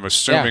 I'm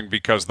assuming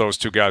because those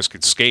two guys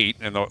could skate,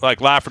 and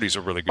Lafferty's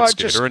a really good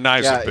skater, and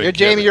Nyes is a big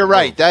Jamie, you're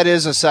right. That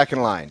is a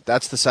second line.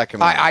 That's the second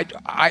line.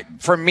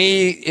 For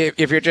me,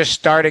 if you're just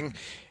starting,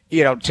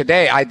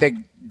 today, I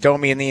think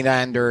Domi and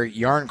Nylander,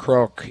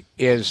 Yarncroke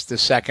is the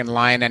second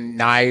line, and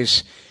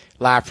Nyes,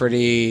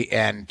 Lafferty,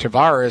 and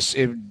Tavares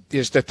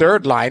is the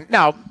third line.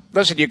 Now,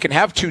 listen, you can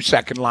have 2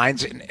 second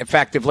lines, and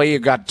effectively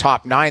you've got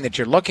top 9 that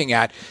you're looking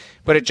at,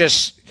 but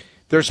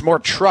there's more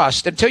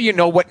trust until you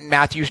know what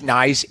Matthews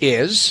Nyes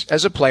is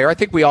as a player. I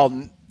think we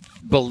all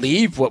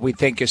believe what we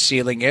think his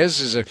ceiling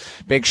is a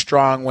big,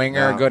 strong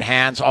winger, good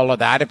hands, all of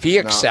that. If he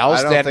excels,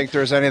 I don't think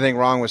there's anything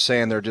wrong with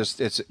saying they're just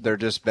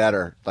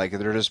better.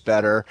 They're just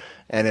better,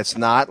 and it's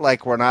not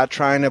like we're not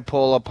trying to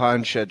pull a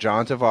punch at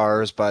John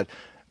Tavares, but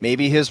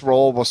maybe his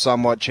role will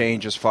somewhat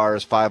change as far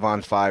as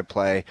 5-on-5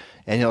 play,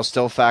 and he'll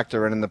still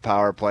factor in the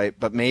power play.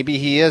 But maybe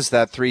he is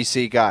that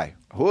 3C guy.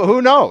 Who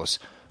knows?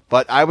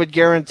 But I would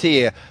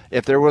guarantee you,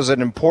 if there was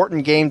an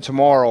important game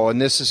tomorrow,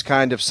 and this is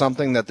kind of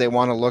something that they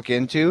want to look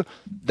into,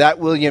 that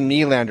William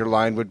Nylander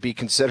line would be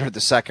considered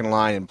the second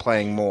line and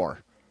playing more.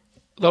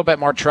 A little bit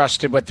more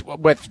trusted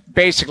with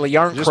basically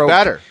Yarncroke, just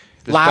better.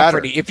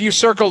 Lafferty. If you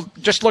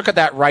just look at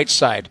that right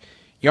side,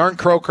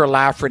 Yarncroke or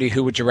Lafferty,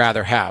 who would you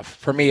rather have?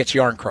 For me, it's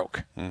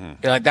Yarncroke.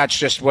 Mm-hmm. That's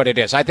just what it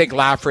is. I think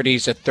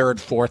Lafferty's a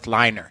third, fourth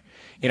liner.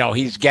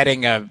 He's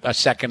getting a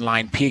second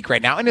line peak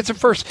right now, and it's a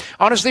first.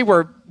 Honestly,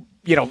 we're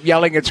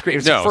yelling and screaming.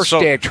 It's the first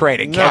day of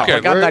training.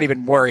 I'm not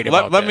even worried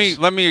about this.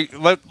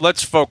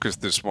 Let's focus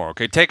this more.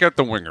 Okay, take out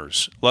the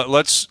wingers.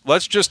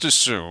 Let's just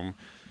assume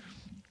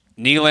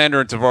Nylander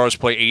and Tavares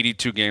play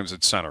 82 games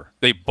at center.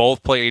 They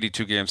both play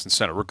 82 games in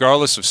center,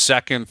 regardless of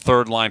second,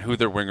 third line, who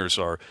their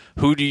wingers are.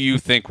 Who do you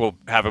think will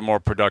have a more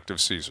productive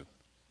season?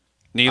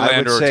 Nylander or Tavares? I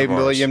would say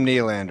William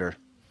Nylander.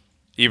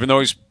 Even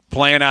though he's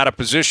playing out of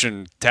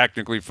position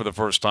technically for the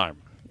first time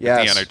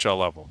at the NHL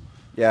level.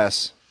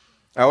 Yes.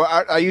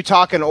 Are you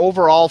talking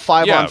overall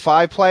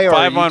 5-on-5 play? Or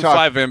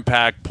 5-on-5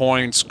 impact,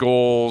 points,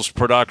 goals,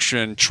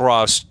 production,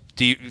 trust,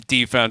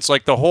 defense,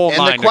 the whole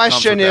nine. And the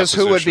question is,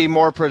 who would be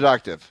more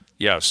productive?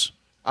 Yes.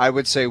 I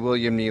would say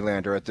William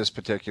Nylander at this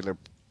particular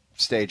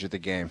stage of the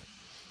game.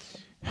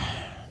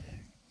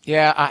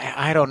 Yeah,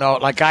 I don't know.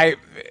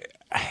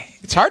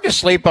 It's hard to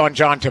sleep on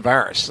John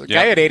Tavares. The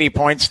guy had 80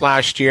 points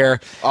last year.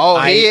 Oh,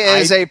 he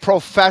is a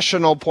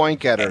professional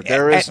point getter.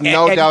 There is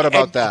no doubt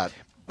about that.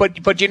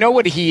 But you know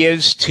what he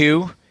is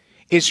too?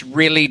 Is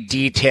really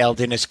detailed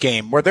in his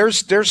game. Where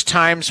there's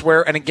times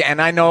where, and again,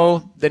 I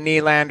know the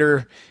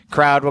Nylander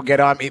crowd will get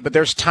on me, but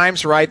there's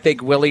times where I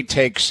think Willie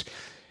takes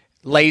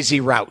lazy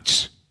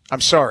routes.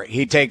 I'm sorry.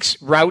 He takes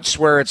routes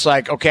where it's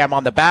like, okay, I'm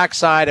on the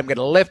backside. I'm going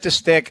to lift a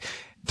stick.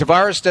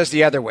 Tavares does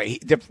the other way.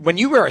 When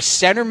you are a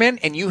centerman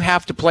and you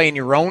have to play in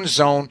your own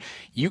zone,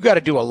 you got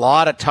to do a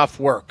lot of tough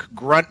work,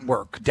 grunt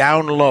work,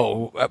 down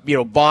low,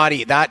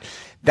 body.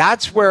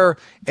 That's where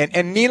and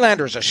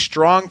Nylander is a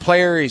strong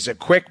player. He's a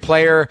quick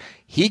player.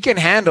 He can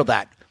handle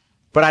that.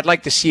 But I'd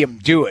like to see him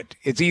do it.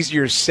 It's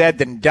easier said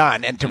than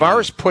done. And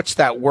Tavares puts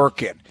that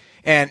work in.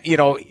 And,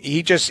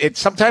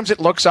 sometimes it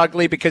looks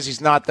ugly because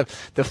he's not the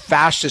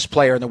fastest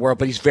player in the world,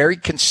 but he's very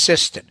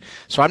consistent.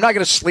 So I'm not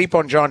going to sleep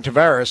on John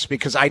Tavares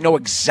because I know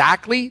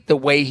exactly the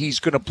way he's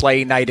going to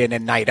play night in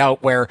and night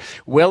out, where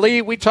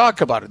Willie, we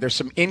talk about it. There's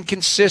some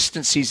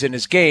inconsistencies in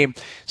his game.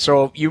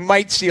 So you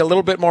might see a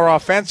little bit more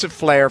offensive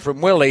flair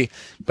from Willie,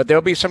 but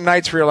there'll be some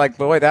nights where you're like,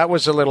 boy, that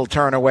was a little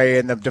turn away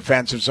in the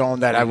defensive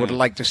zone that I would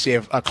like to see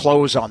a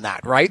close on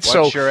that, right?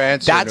 What's your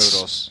answer,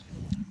 Noodles?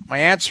 My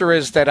answer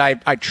is that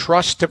I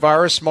trust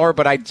Tavares more,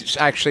 but I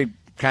actually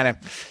kind of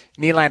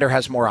Nylander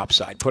has more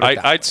upside.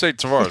 I'd say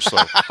Tavares,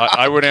 though.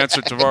 I would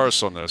answer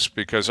Tavares on this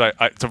because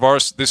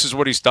Tavares, this is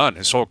what he's done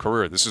his whole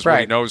career. This is what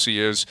he knows he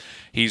is.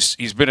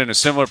 He's been in a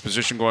similar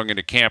position going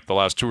into camp the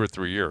last 2 or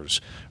 3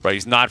 years. Right?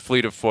 He's not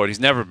fleet of foot. He's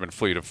never been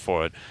fleet of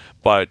foot,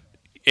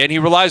 and he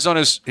relies on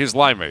his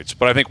line mates.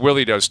 But I think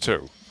Willie does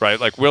too. Right?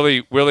 Like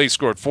Willie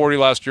scored 40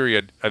 last year. He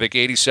had, I think,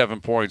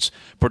 87 points,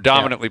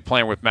 predominantly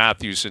playing with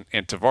Matthews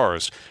and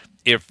Tavares.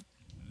 If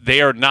they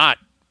are not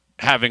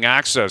having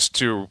access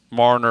to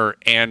Marner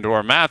and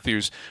or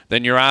Matthews,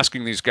 then you're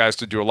asking these guys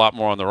to do a lot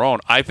more on their own.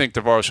 I think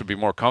Tavares would be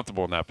more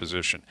comfortable in that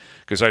position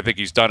because I think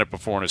he's done it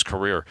before in his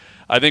career.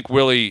 I think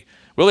Willie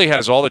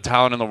has all the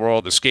talent in the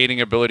world, the skating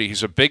ability.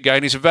 He's a big guy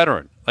and he's a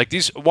veteran. Like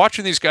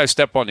watching these guys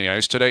step on the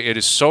ice today, it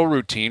is so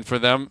routine for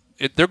them.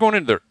 They're going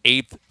into their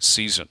 8th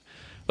season.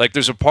 Like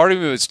there's a part of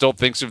me that still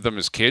thinks of them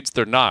as kids.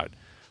 They're not.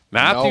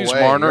 Matthews,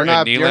 Marner, and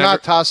Nylander. You're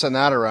not tossing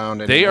that around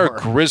anymore. They are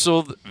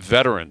grizzled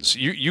veterans.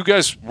 You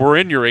guys were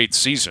in your 8th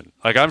season.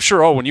 Like I'm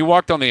sure. When you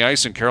walked on the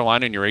ice in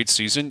Carolina in your 8th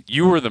season,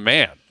 you were the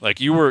man. Like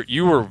you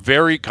were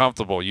very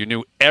comfortable. You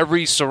knew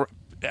every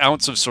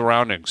ounce of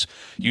surroundings.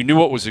 You knew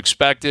what was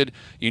expected.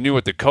 You knew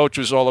what the coach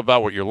was all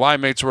about. What your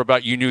line mates were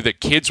about. You knew that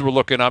kids were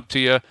looking up to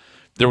you.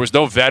 There was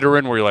no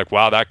veteran where you're like,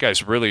 wow, that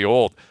guy's really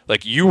old.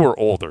 Like you were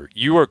older.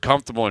 You were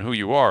comfortable in who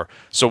you are.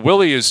 So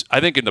Willie is, I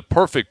think, in the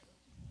perfect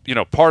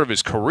part of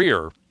his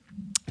career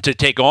to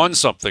take on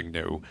something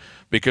new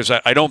because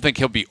I don't think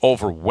he'll be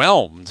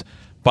overwhelmed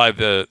by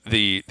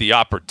the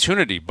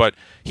opportunity, but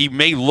he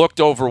may look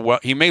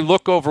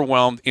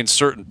overwhelmed in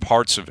certain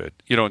parts of it,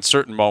 in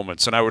certain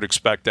moments, and I would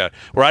expect that.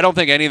 Where I don't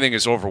think anything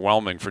is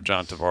overwhelming for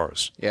John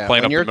Tavares. Yeah,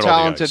 when you're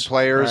talented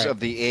players of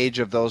the age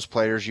of those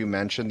players you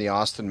mentioned, the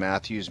Austin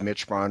Matthews,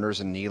 Mitch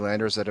Marners, and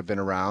Nylanders that have been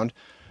around,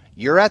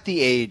 you're at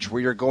the age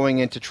where you're going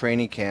into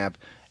training camp.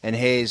 And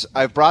Hayes,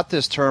 I've brought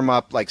this term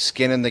up like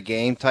skin in the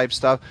game type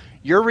stuff.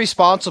 You're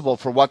responsible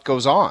for what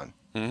goes on.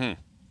 Mm-hmm. Do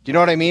you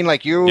know what I mean?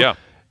 Like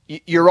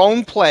your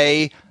own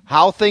play,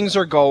 how things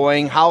are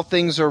going, how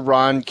things are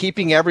run,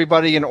 keeping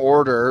everybody in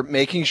order,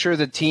 making sure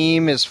the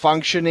team is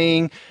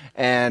functioning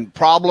and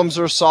problems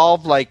are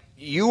solved. Like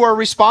you are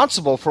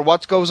responsible for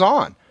what goes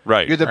on.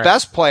 Right. You're the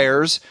best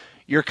players.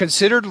 You're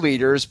considered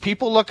leaders.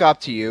 People look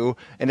up to you,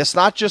 and it's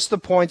not just the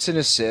points and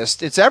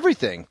assists. It's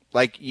everything.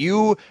 Like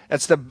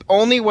that's the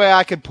only way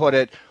I could put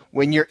it.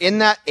 When you're in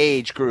that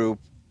age group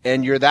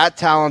and you're that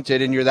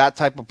talented and you're that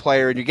type of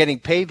player and you're getting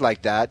paid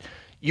like that,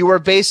 you are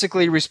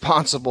basically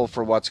responsible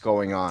for what's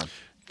going on.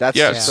 That's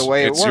just the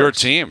way it works. It's your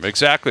team.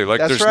 Exactly. Like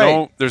That's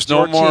there's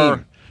no more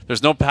team.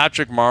 There's no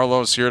Patrick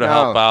Marleau's here to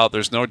help out.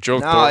 There's no Joe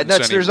Thornton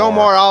there's no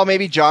more,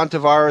 maybe John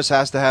Tavares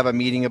has to have a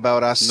meeting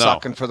about us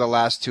sucking for the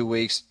last 2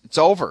 weeks. It's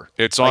over.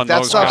 It's on that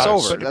those stuff's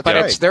guys. over. But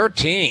it's their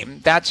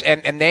team.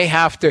 And they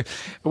have to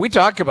 – we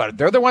talk about it.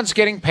 They're the ones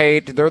getting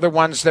paid. They're the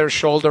ones that are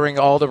shouldering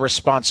all the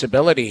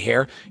responsibility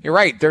here. You're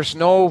right. There's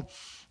no –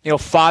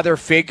 father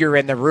figure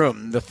in the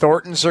room. The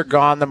Thorntons are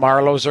gone. The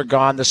Marlows are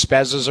gone. The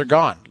Spezzas are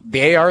gone.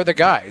 They are the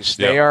guys.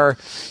 They are,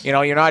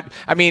 you're not,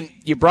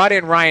 you brought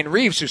in Ryan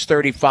Reeves, who's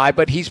 35,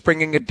 but he's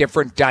bringing a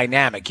different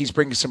dynamic. He's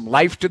bringing some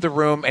life to the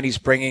room, and he's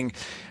bringing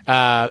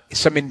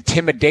some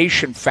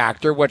intimidation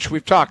factor, which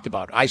we've talked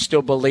about. I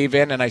still believe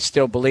in, and I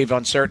still believe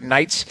on certain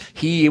nights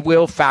he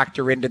will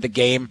factor into the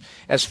game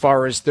as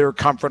far as their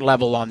comfort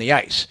level on the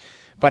ice.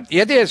 But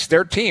it is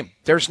their team.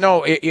 There's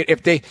no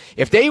if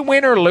they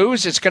win or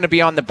lose, it's going to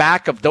be on the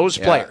back of those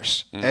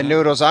players. Mm-hmm. And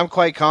Noodles, I'm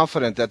quite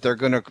confident that they're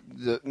going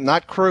to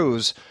not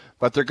cruise,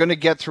 but they're going to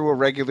get through a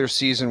regular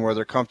season where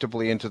they're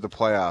comfortably into the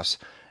playoffs.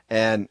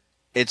 And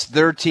it's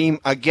their team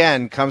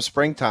again come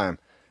springtime.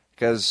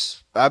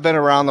 Because I've been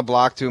around the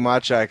block too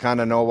much. I kind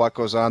of know what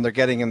goes on. They're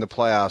getting in the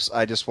playoffs.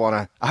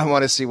 I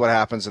want to see what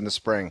happens in the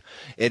spring.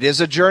 It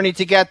is a journey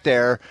to get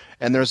there,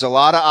 and there's a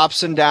lot of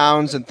ups and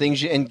downs and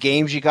things and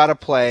games you got to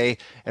play,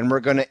 and we're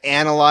going to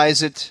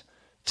analyze it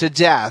to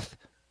death.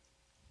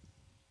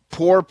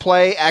 Poor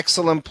play,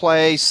 excellent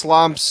play,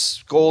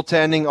 slumps,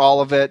 goaltending, all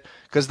of it,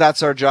 because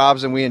that's our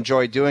jobs and we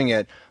enjoy doing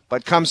it.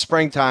 But come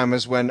springtime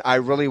is when I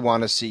really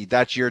want to see,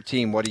 that's your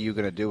team. What are you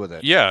going to do with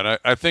it? Yeah, and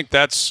I think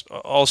that's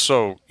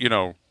also,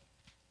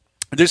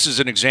 this is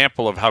an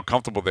example of how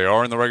comfortable they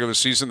are in the regular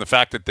season. The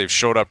fact that they've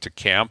showed up to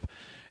camp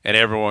and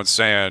everyone's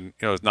saying,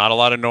 there's not a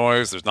lot of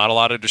noise, there's not a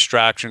lot of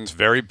distractions,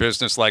 very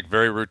businesslike,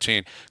 very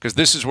routine, because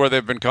this is where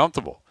they've been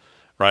comfortable,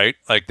 right?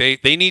 Like they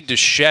need to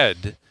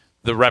shed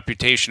the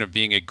reputation of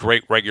being a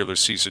great regular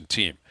season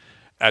team.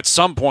 At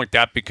some point,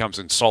 that becomes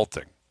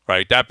insulting,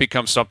 right? That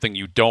becomes something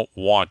you don't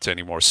want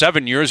anymore.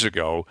 7 years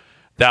ago,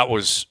 that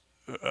was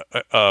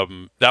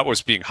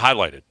being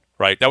highlighted,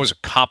 right? That was a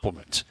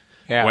compliment.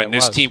 Yeah, when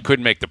this team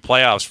couldn't make the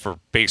playoffs for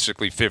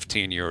basically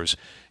 15 years.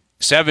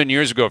 7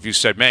 years ago, if you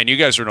said, man, you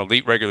guys are an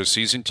elite regular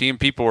season team,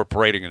 people were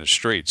parading in the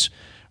streets,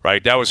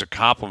 right? That was a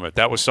compliment.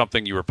 That was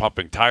something you were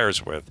pumping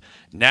tires with.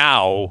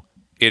 Now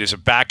it is a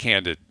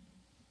backhanded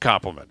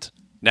compliment.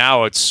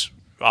 Now it's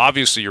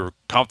obviously you're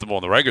comfortable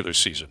in the regular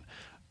season.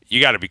 You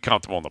got to be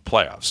comfortable in the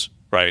playoffs,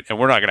 right? And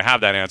we're not going to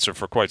have that answer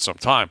for quite some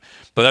time.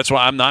 But that's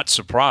why I'm not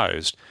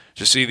surprised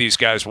to see these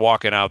guys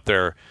walking out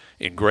there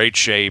in great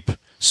shape,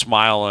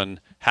 smiling,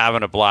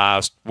 having a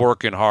blast,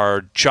 working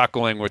hard,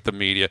 chuckling with the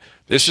media.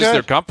 This is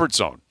their comfort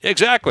zone.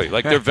 Exactly.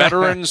 Like they're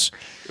veterans,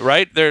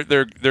 right? They're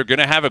going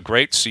to have a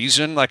great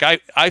season. Like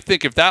I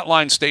think if that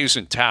line stays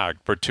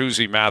intact,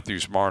 Bertuzzi,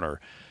 Matthews,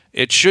 Marner,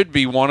 it should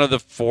be one of the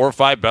 4 or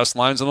 5 best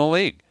lines in the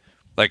league.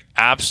 Like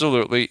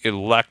absolutely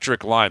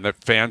electric line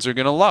that fans are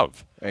going to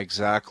love.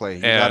 Exactly.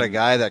 You got a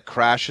guy that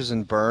crashes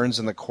and burns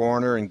in the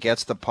corner and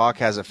gets the puck,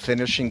 has a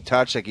finishing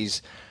touch. Like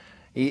he's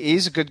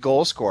a good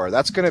goal scorer.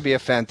 That's going to be a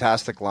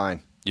fantastic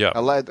line.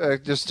 Yeah.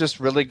 Just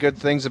really good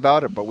things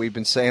about it, but we've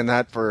been saying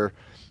that for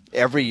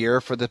every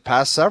year for the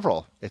past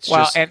several.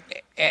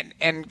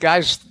 And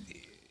guys,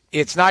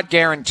 it's not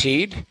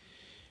guaranteed,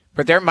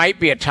 but there might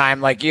be a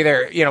time like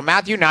either,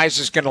 Matthew Nyes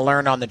is going to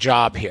learn on the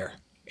job here.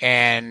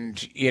 And,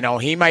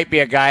 he might be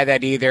a guy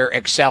that either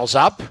excels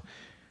up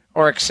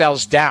or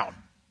excels down,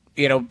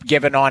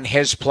 given on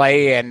his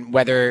play and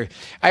whether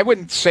I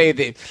wouldn't say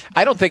that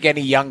I don't think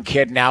any young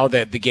kid now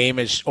that the game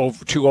is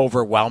too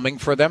overwhelming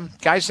for them.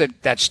 Guys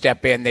that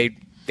step in,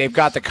 they've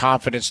got the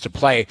confidence to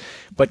play,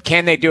 but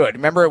can they do it?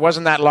 Remember, it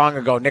wasn't that long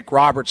ago. Nick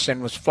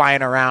Robertson was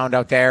flying around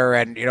out there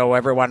and,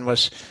 everyone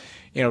was,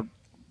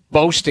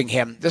 boasting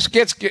him. This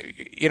kid's,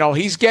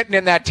 he's getting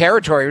in that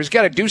territory. He's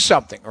got to do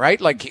something, right?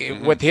 Like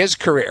with his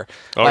career.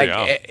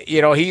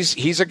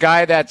 He's a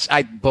guy that's,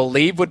 I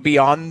believe, would be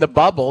on the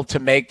bubble to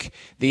make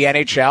the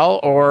NHL,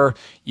 or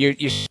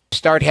you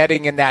start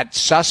heading in that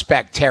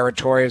suspect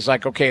territory. It's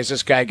like, okay, is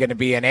this guy going to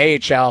be an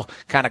AHL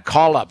kind of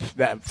call-up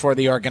for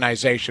the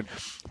organization?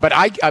 But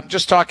I'm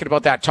just talking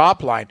about that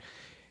top line.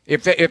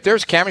 If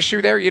there's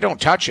chemistry there, you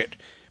don't touch it.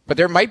 But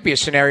there might be a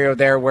scenario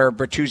there where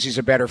Bertuzzi's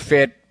a better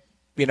fit,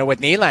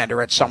 with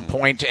Nylander at some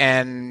point,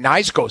 and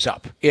Nyes goes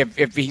up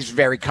if he's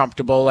very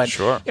comfortable. And,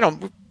 sure.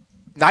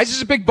 Nyes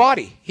is a big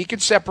body. He can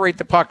separate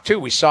the puck, too.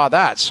 We saw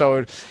that.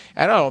 So,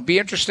 I don't know. It'll be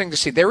interesting to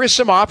see. There is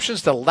some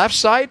options. The left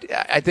side,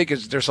 I think,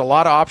 there's a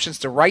lot of options.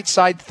 The right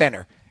side,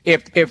 thinner.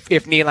 If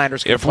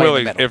Nylander's going to play in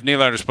the middle. If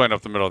Nylander's playing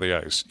up the middle of the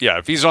ice. Yeah,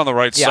 if he's on the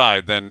right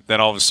side, then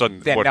all of a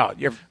sudden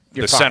you're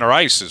the center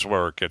ice is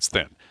where it gets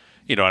thin.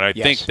 And I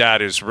think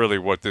that is really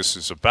what this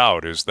is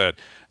about, is that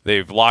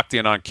they've locked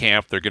in on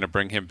camp. They're going to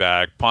bring him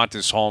back.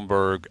 Pontus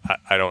Holmberg,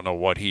 I don't know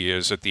what he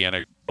is at the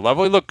NHL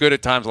level. He looked good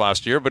at times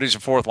last year, but he's a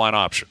fourth-line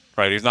option,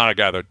 right? He's not a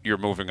guy that you're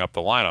moving up the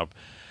lineup.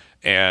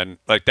 And,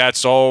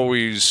 that's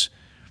always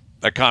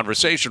a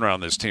conversation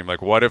around this team.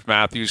 Like, what if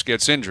Matthews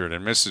gets injured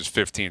and misses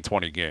 15,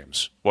 20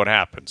 games? What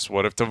happens?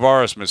 What if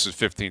Tavares misses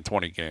 15,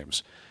 20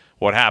 games?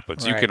 What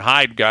happens? Right. You can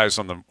hide guys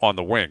on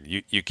the wing.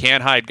 You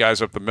can't hide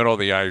guys up the middle of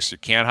the ice. You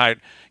can't hide,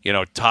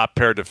 top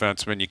pair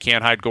defensemen. You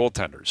can't hide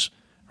goaltenders.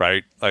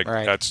 Right?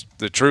 That's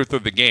the truth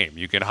of the game.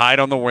 You can hide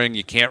on the wing.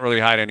 You can't really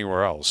hide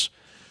anywhere else.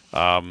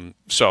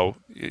 So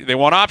they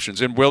want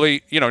options. And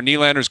Willie,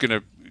 Nylander's going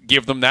to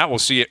give them that. We'll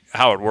see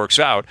how it works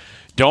out.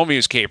 Domi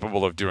is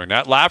capable of doing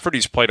that.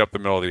 Lafferty's played up the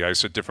middle of the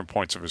ice at different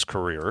points of his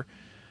career.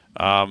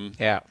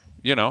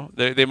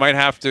 They might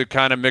have to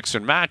kind of mix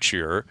and match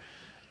here.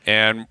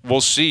 And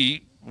we'll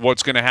see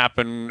what's going to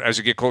happen as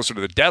you get closer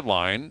to the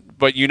deadline.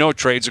 But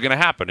trades are going to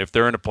happen. If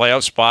they're in a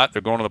playoff spot,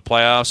 they're going to the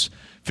playoffs,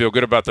 feel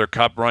good about their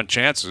cup run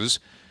chances.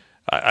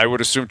 I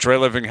would assume Trey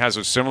Living has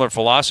a similar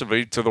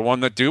philosophy to the one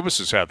that Dubas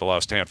has had the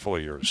last handful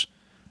of years.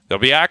 They'll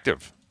be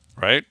active,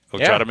 right?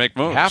 They'll try to make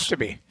moves. You have to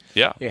be.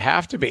 Yeah. You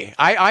have to be.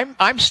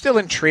 I'm still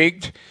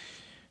intrigued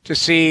to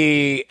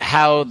see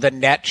how the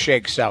net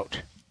shakes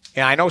out.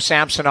 I know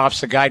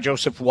Samsonov's the guy.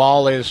 Joseph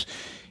Wall is,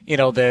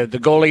 the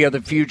goalie of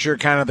the future,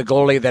 kind of the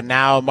goalie of the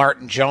now.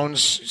 Martin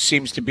Jones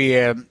seems to be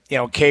a,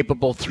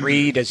 capable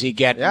 3. Does he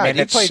get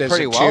minutes? He played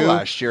pretty well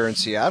last year in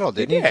Seattle,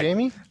 didn't he,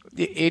 Jamie?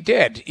 He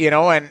did,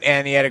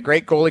 and he had a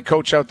great goalie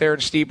coach out there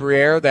in Steve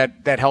Briere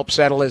that helped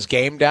settle his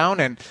game down.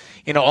 And,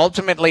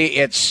 ultimately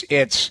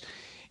it's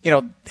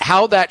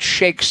how that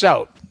shakes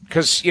out.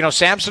 Because,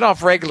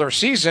 Samsonov regular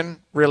season,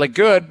 really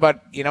good,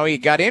 but, he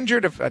got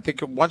injured, I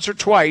think, once or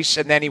twice,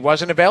 and then he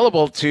wasn't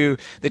available to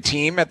the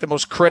team at the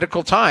most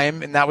critical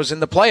time, and that was in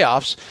the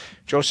playoffs.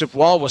 Joseph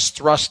Wall was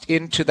thrust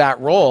into that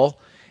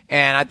role,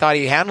 and I thought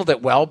he handled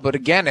it well. But,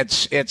 again,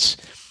 it's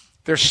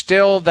there's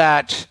still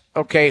that,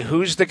 okay,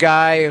 who's the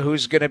guy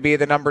who's going to be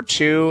the number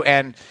 2,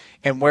 and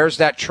where's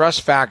that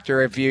trust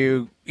factor? If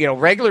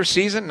regular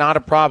season, not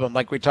a problem,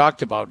 like we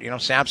talked about.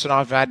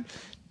 Samsonov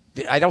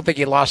I don't think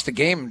he lost the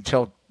game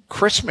until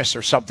Christmas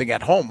or something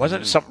at home.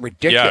 Wasn't it something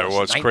ridiculous? Yeah, it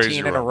was 19 crazy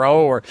in a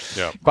row.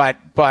 But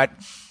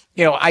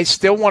I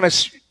still want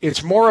to.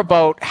 It's more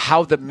about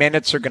how the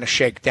minutes are going to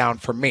shake down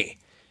for me,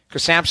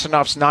 because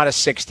Samsonov's not a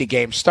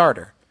 60-game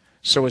starter.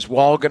 So is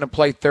Wall going to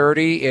play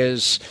 30?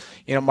 Is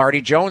Marty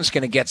Jones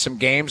going to get some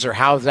games, or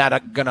how's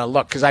that going to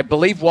look? Because I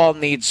believe Wall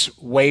needs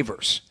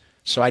waivers.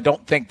 So I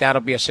don't think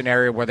that'll be a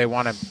scenario where they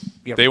want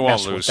to they won't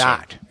mess lose with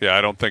that. Yeah,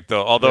 I don't think they'll.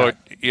 Although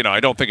I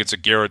don't think it's a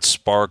Garrett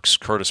Sparks,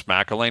 Curtis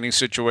McElhaney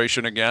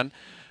situation again.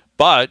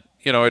 But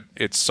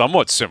it's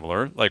somewhat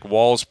similar. Like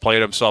Wall's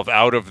played himself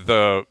out of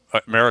the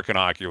American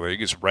Hockey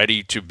League, is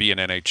ready to be an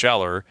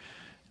NHLer,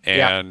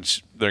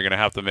 and they're going to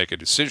have to make a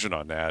decision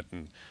on that.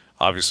 And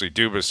obviously,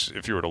 Dubas,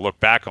 if you were to look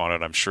back on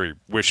it, I'm sure he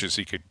wishes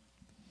he could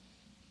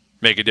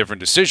make a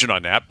different decision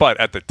on that. But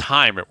at the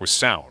time, it was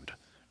sound.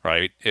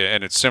 Right,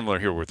 and it's similar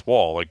here with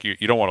Wall. Like you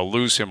don't want to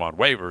lose him on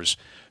waivers,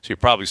 so you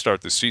probably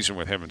start the season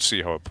with him and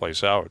see how it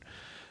plays out.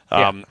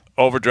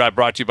 Overdrive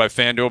brought to you by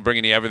FanDuel,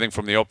 bringing you everything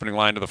from the opening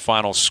line to the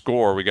final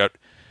score. We got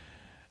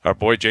our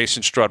boy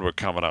Jason Strudwick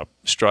coming up.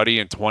 Struddy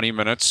in 20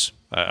 minutes.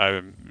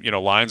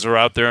 Lines are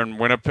out there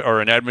in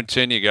in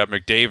Edmonton. You got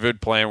McDavid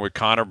playing with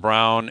Connor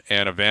Brown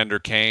and Evander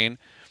Kane.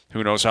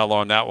 Who knows how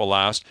long that will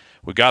last?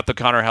 We got the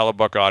Connor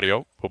Hellebuck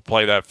audio. We'll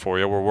play that for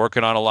you. We're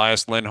working on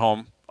Elias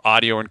Lindholm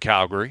audio in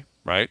Calgary.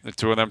 Right, the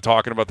two of them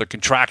talking about the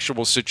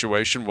contractual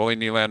situation. William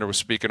Nylander was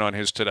speaking on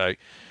his today.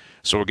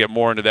 So we'll get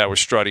more into that with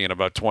Struddy in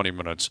about 20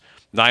 minutes.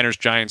 Niners,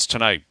 Giants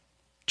tonight.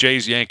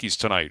 Jays, Yankees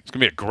tonight. It's going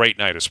to be a great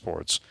night of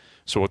sports.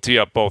 So we'll tee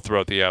up both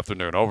throughout the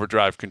afternoon.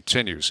 Overdrive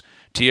continues.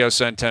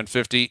 TSN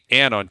 1050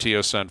 and on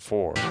TSN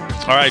 4.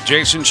 All right,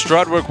 Jason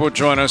Strudwick will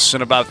join us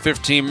in about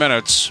 15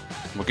 minutes.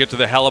 We'll get to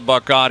the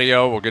Hellebuck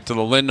audio. We'll get to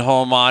the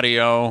Lindholm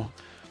audio.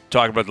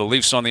 Talk about the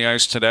Leafs on the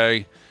ice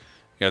today.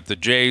 Got the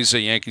Jays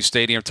at Yankee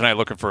Stadium tonight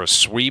looking for a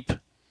sweep,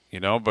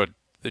 but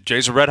the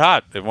Jays are red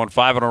hot. They've won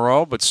 5 in a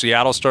row, but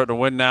Seattle's starting to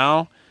win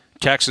now.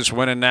 Texas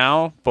winning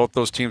now. Both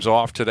those teams are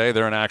off today.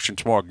 They're in action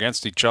tomorrow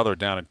against each other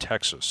down in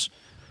Texas.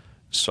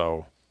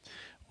 So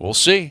we'll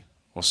see.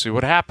 We'll see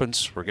what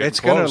happens. We're getting close. It's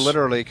going to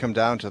literally come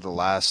down to the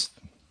last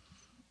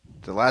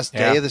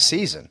day of the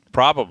season.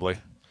 Probably.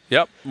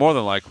 Yep, more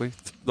than likely.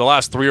 The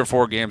last 3 or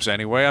 4 games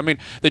anyway. I mean,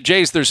 the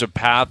Jays, there's a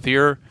path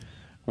here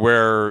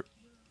where –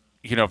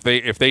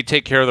 if they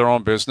take care of their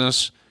own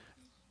business,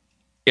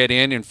 get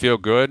in and feel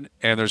good,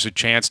 and there's a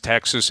chance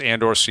Texas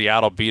and or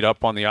Seattle beat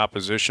up on the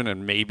opposition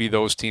and maybe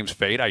those teams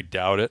fade, I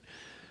doubt it.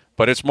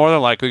 But it's more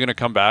than likely going to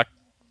come back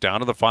down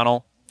to the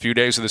final few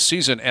days of the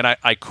season. And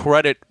I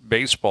credit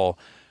baseball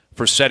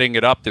for setting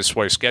it up this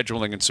way,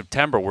 scheduling in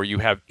September where you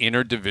have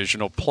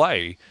interdivisional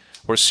play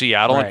where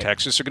Seattle and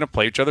Texas are going to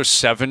play each other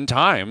 7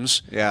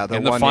 times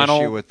in the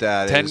final issue with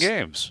that 10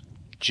 games.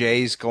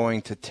 Jays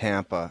going to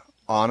Tampa.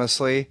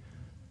 Honestly,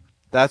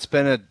 That's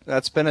been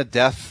a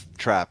death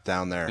trap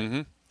down there.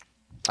 Mm-hmm.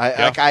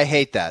 I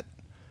hate that.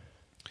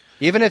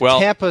 Even if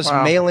Tampa's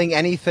mailing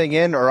anything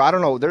in, or I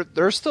don't know,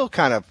 they're still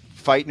kind of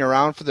fighting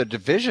around for the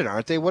division,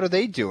 aren't they? What are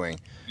they doing?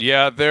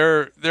 Yeah,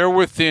 they're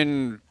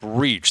within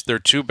reach. They're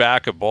 2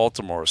 back of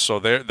Baltimore, so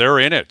they're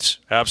in it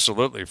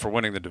absolutely for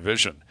winning the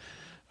division.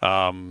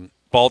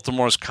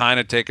 Baltimore's kind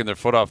of taking their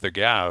foot off the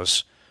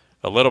gas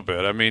a little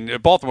bit. I mean,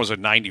 Baltimore's at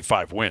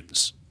 95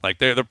 wins. Like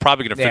they're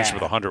probably going to finish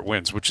with 100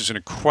 wins, which is an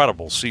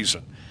incredible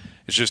season.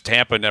 It's just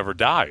Tampa never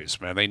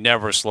dies, man. They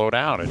never slow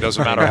down. It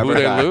doesn't matter who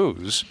they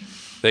lose.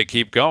 They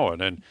keep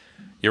going. And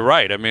you're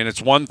right. I mean,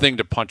 it's one thing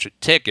to punch a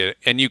ticket,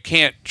 and you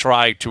can't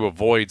try to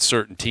avoid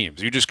certain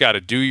teams. You just got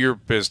to do your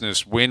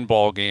business, win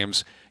ball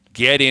games,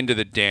 get into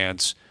the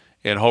dance,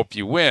 and hope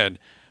you win.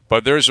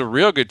 But there's a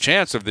real good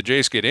chance if the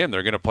Jays get in,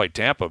 they're going to play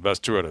Tampa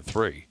best 2 out of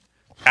 3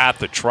 at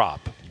the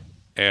Trop.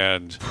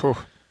 And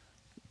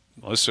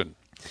listen,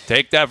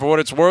 take that for what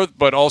it's worth,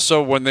 but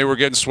also when they were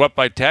getting swept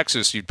by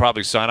Texas, you'd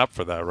probably sign up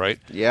for that, right?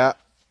 Yeah.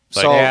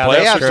 So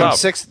they have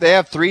 6. They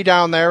have 3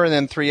 down there and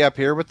then 3 up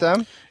here with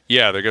them.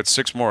 Yeah, they got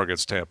 6 more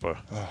against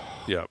Tampa. Oh,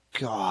 yeah.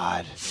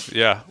 God.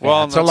 Yeah.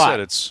 Well, it's a lot.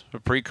 It's a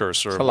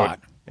precursor. It's a lot.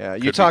 Yeah,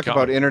 you talk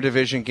about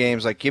interdivision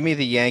games. Like, give me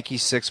the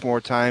Yankees 6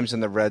 more times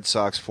and the Red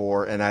Sox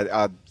 4, and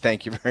I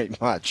thank you very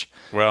much.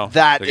 Well,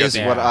 that is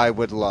what I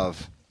would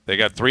love. They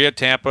got 3 at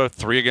Tampa,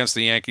 3 against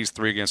the Yankees,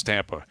 3 against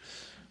Tampa.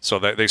 So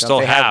they still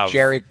have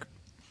Jerry.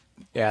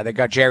 Yeah, they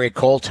got Jerry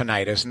Cole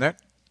tonight, isn't it?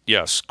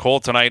 Yes, Cole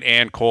tonight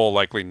and Cole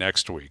likely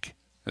next week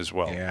as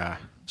well. Yeah.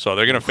 So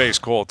they're going to face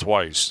Cole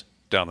twice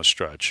down the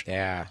stretch.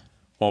 Yeah.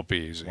 Won't be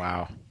easy.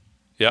 Wow.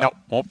 Yeah, nope.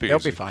 Won't be They'll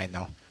easy. They'll be fine,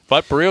 though.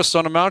 But Barrios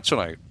on the mount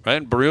tonight, right?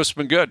 And Barrios has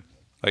been good.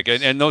 Like,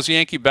 and those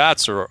Yankee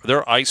bats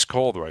they're ice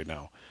cold right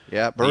now.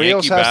 Yeah,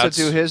 Barrios has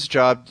to do his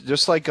job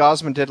just like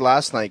Gausman did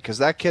last night, because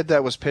that kid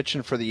that was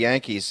pitching for the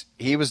Yankees,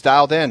 he was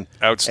dialed in.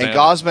 Outstanding. And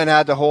Gausman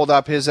had to hold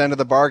up his end of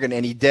the bargain,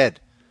 and he did.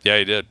 Yeah,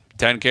 he did.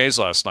 10 Ks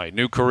last night.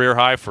 New career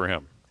high for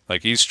him.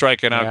 Like, he's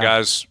striking out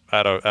guys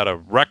at a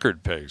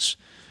record pace.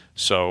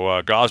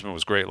 So Gosman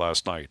was great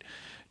last night.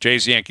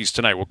 Jays Yankees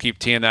tonight. We'll keep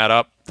teeing that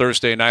up.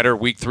 Thursday nighter,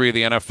 week 3 of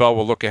the NFL.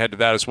 We'll look ahead to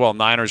that as well.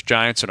 Niners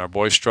Giants and our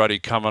boy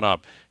Strutty coming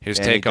up. His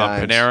take on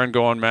Panarin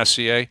going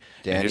Messier.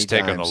 And his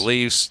take on the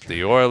Leafs,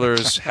 the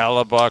Oilers,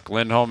 Hellebuck,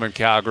 Lindholm, and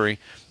Calgary.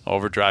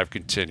 Overdrive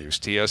continues.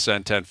 TSN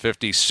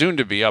 1050, soon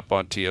to be up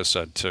on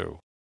TSN 2.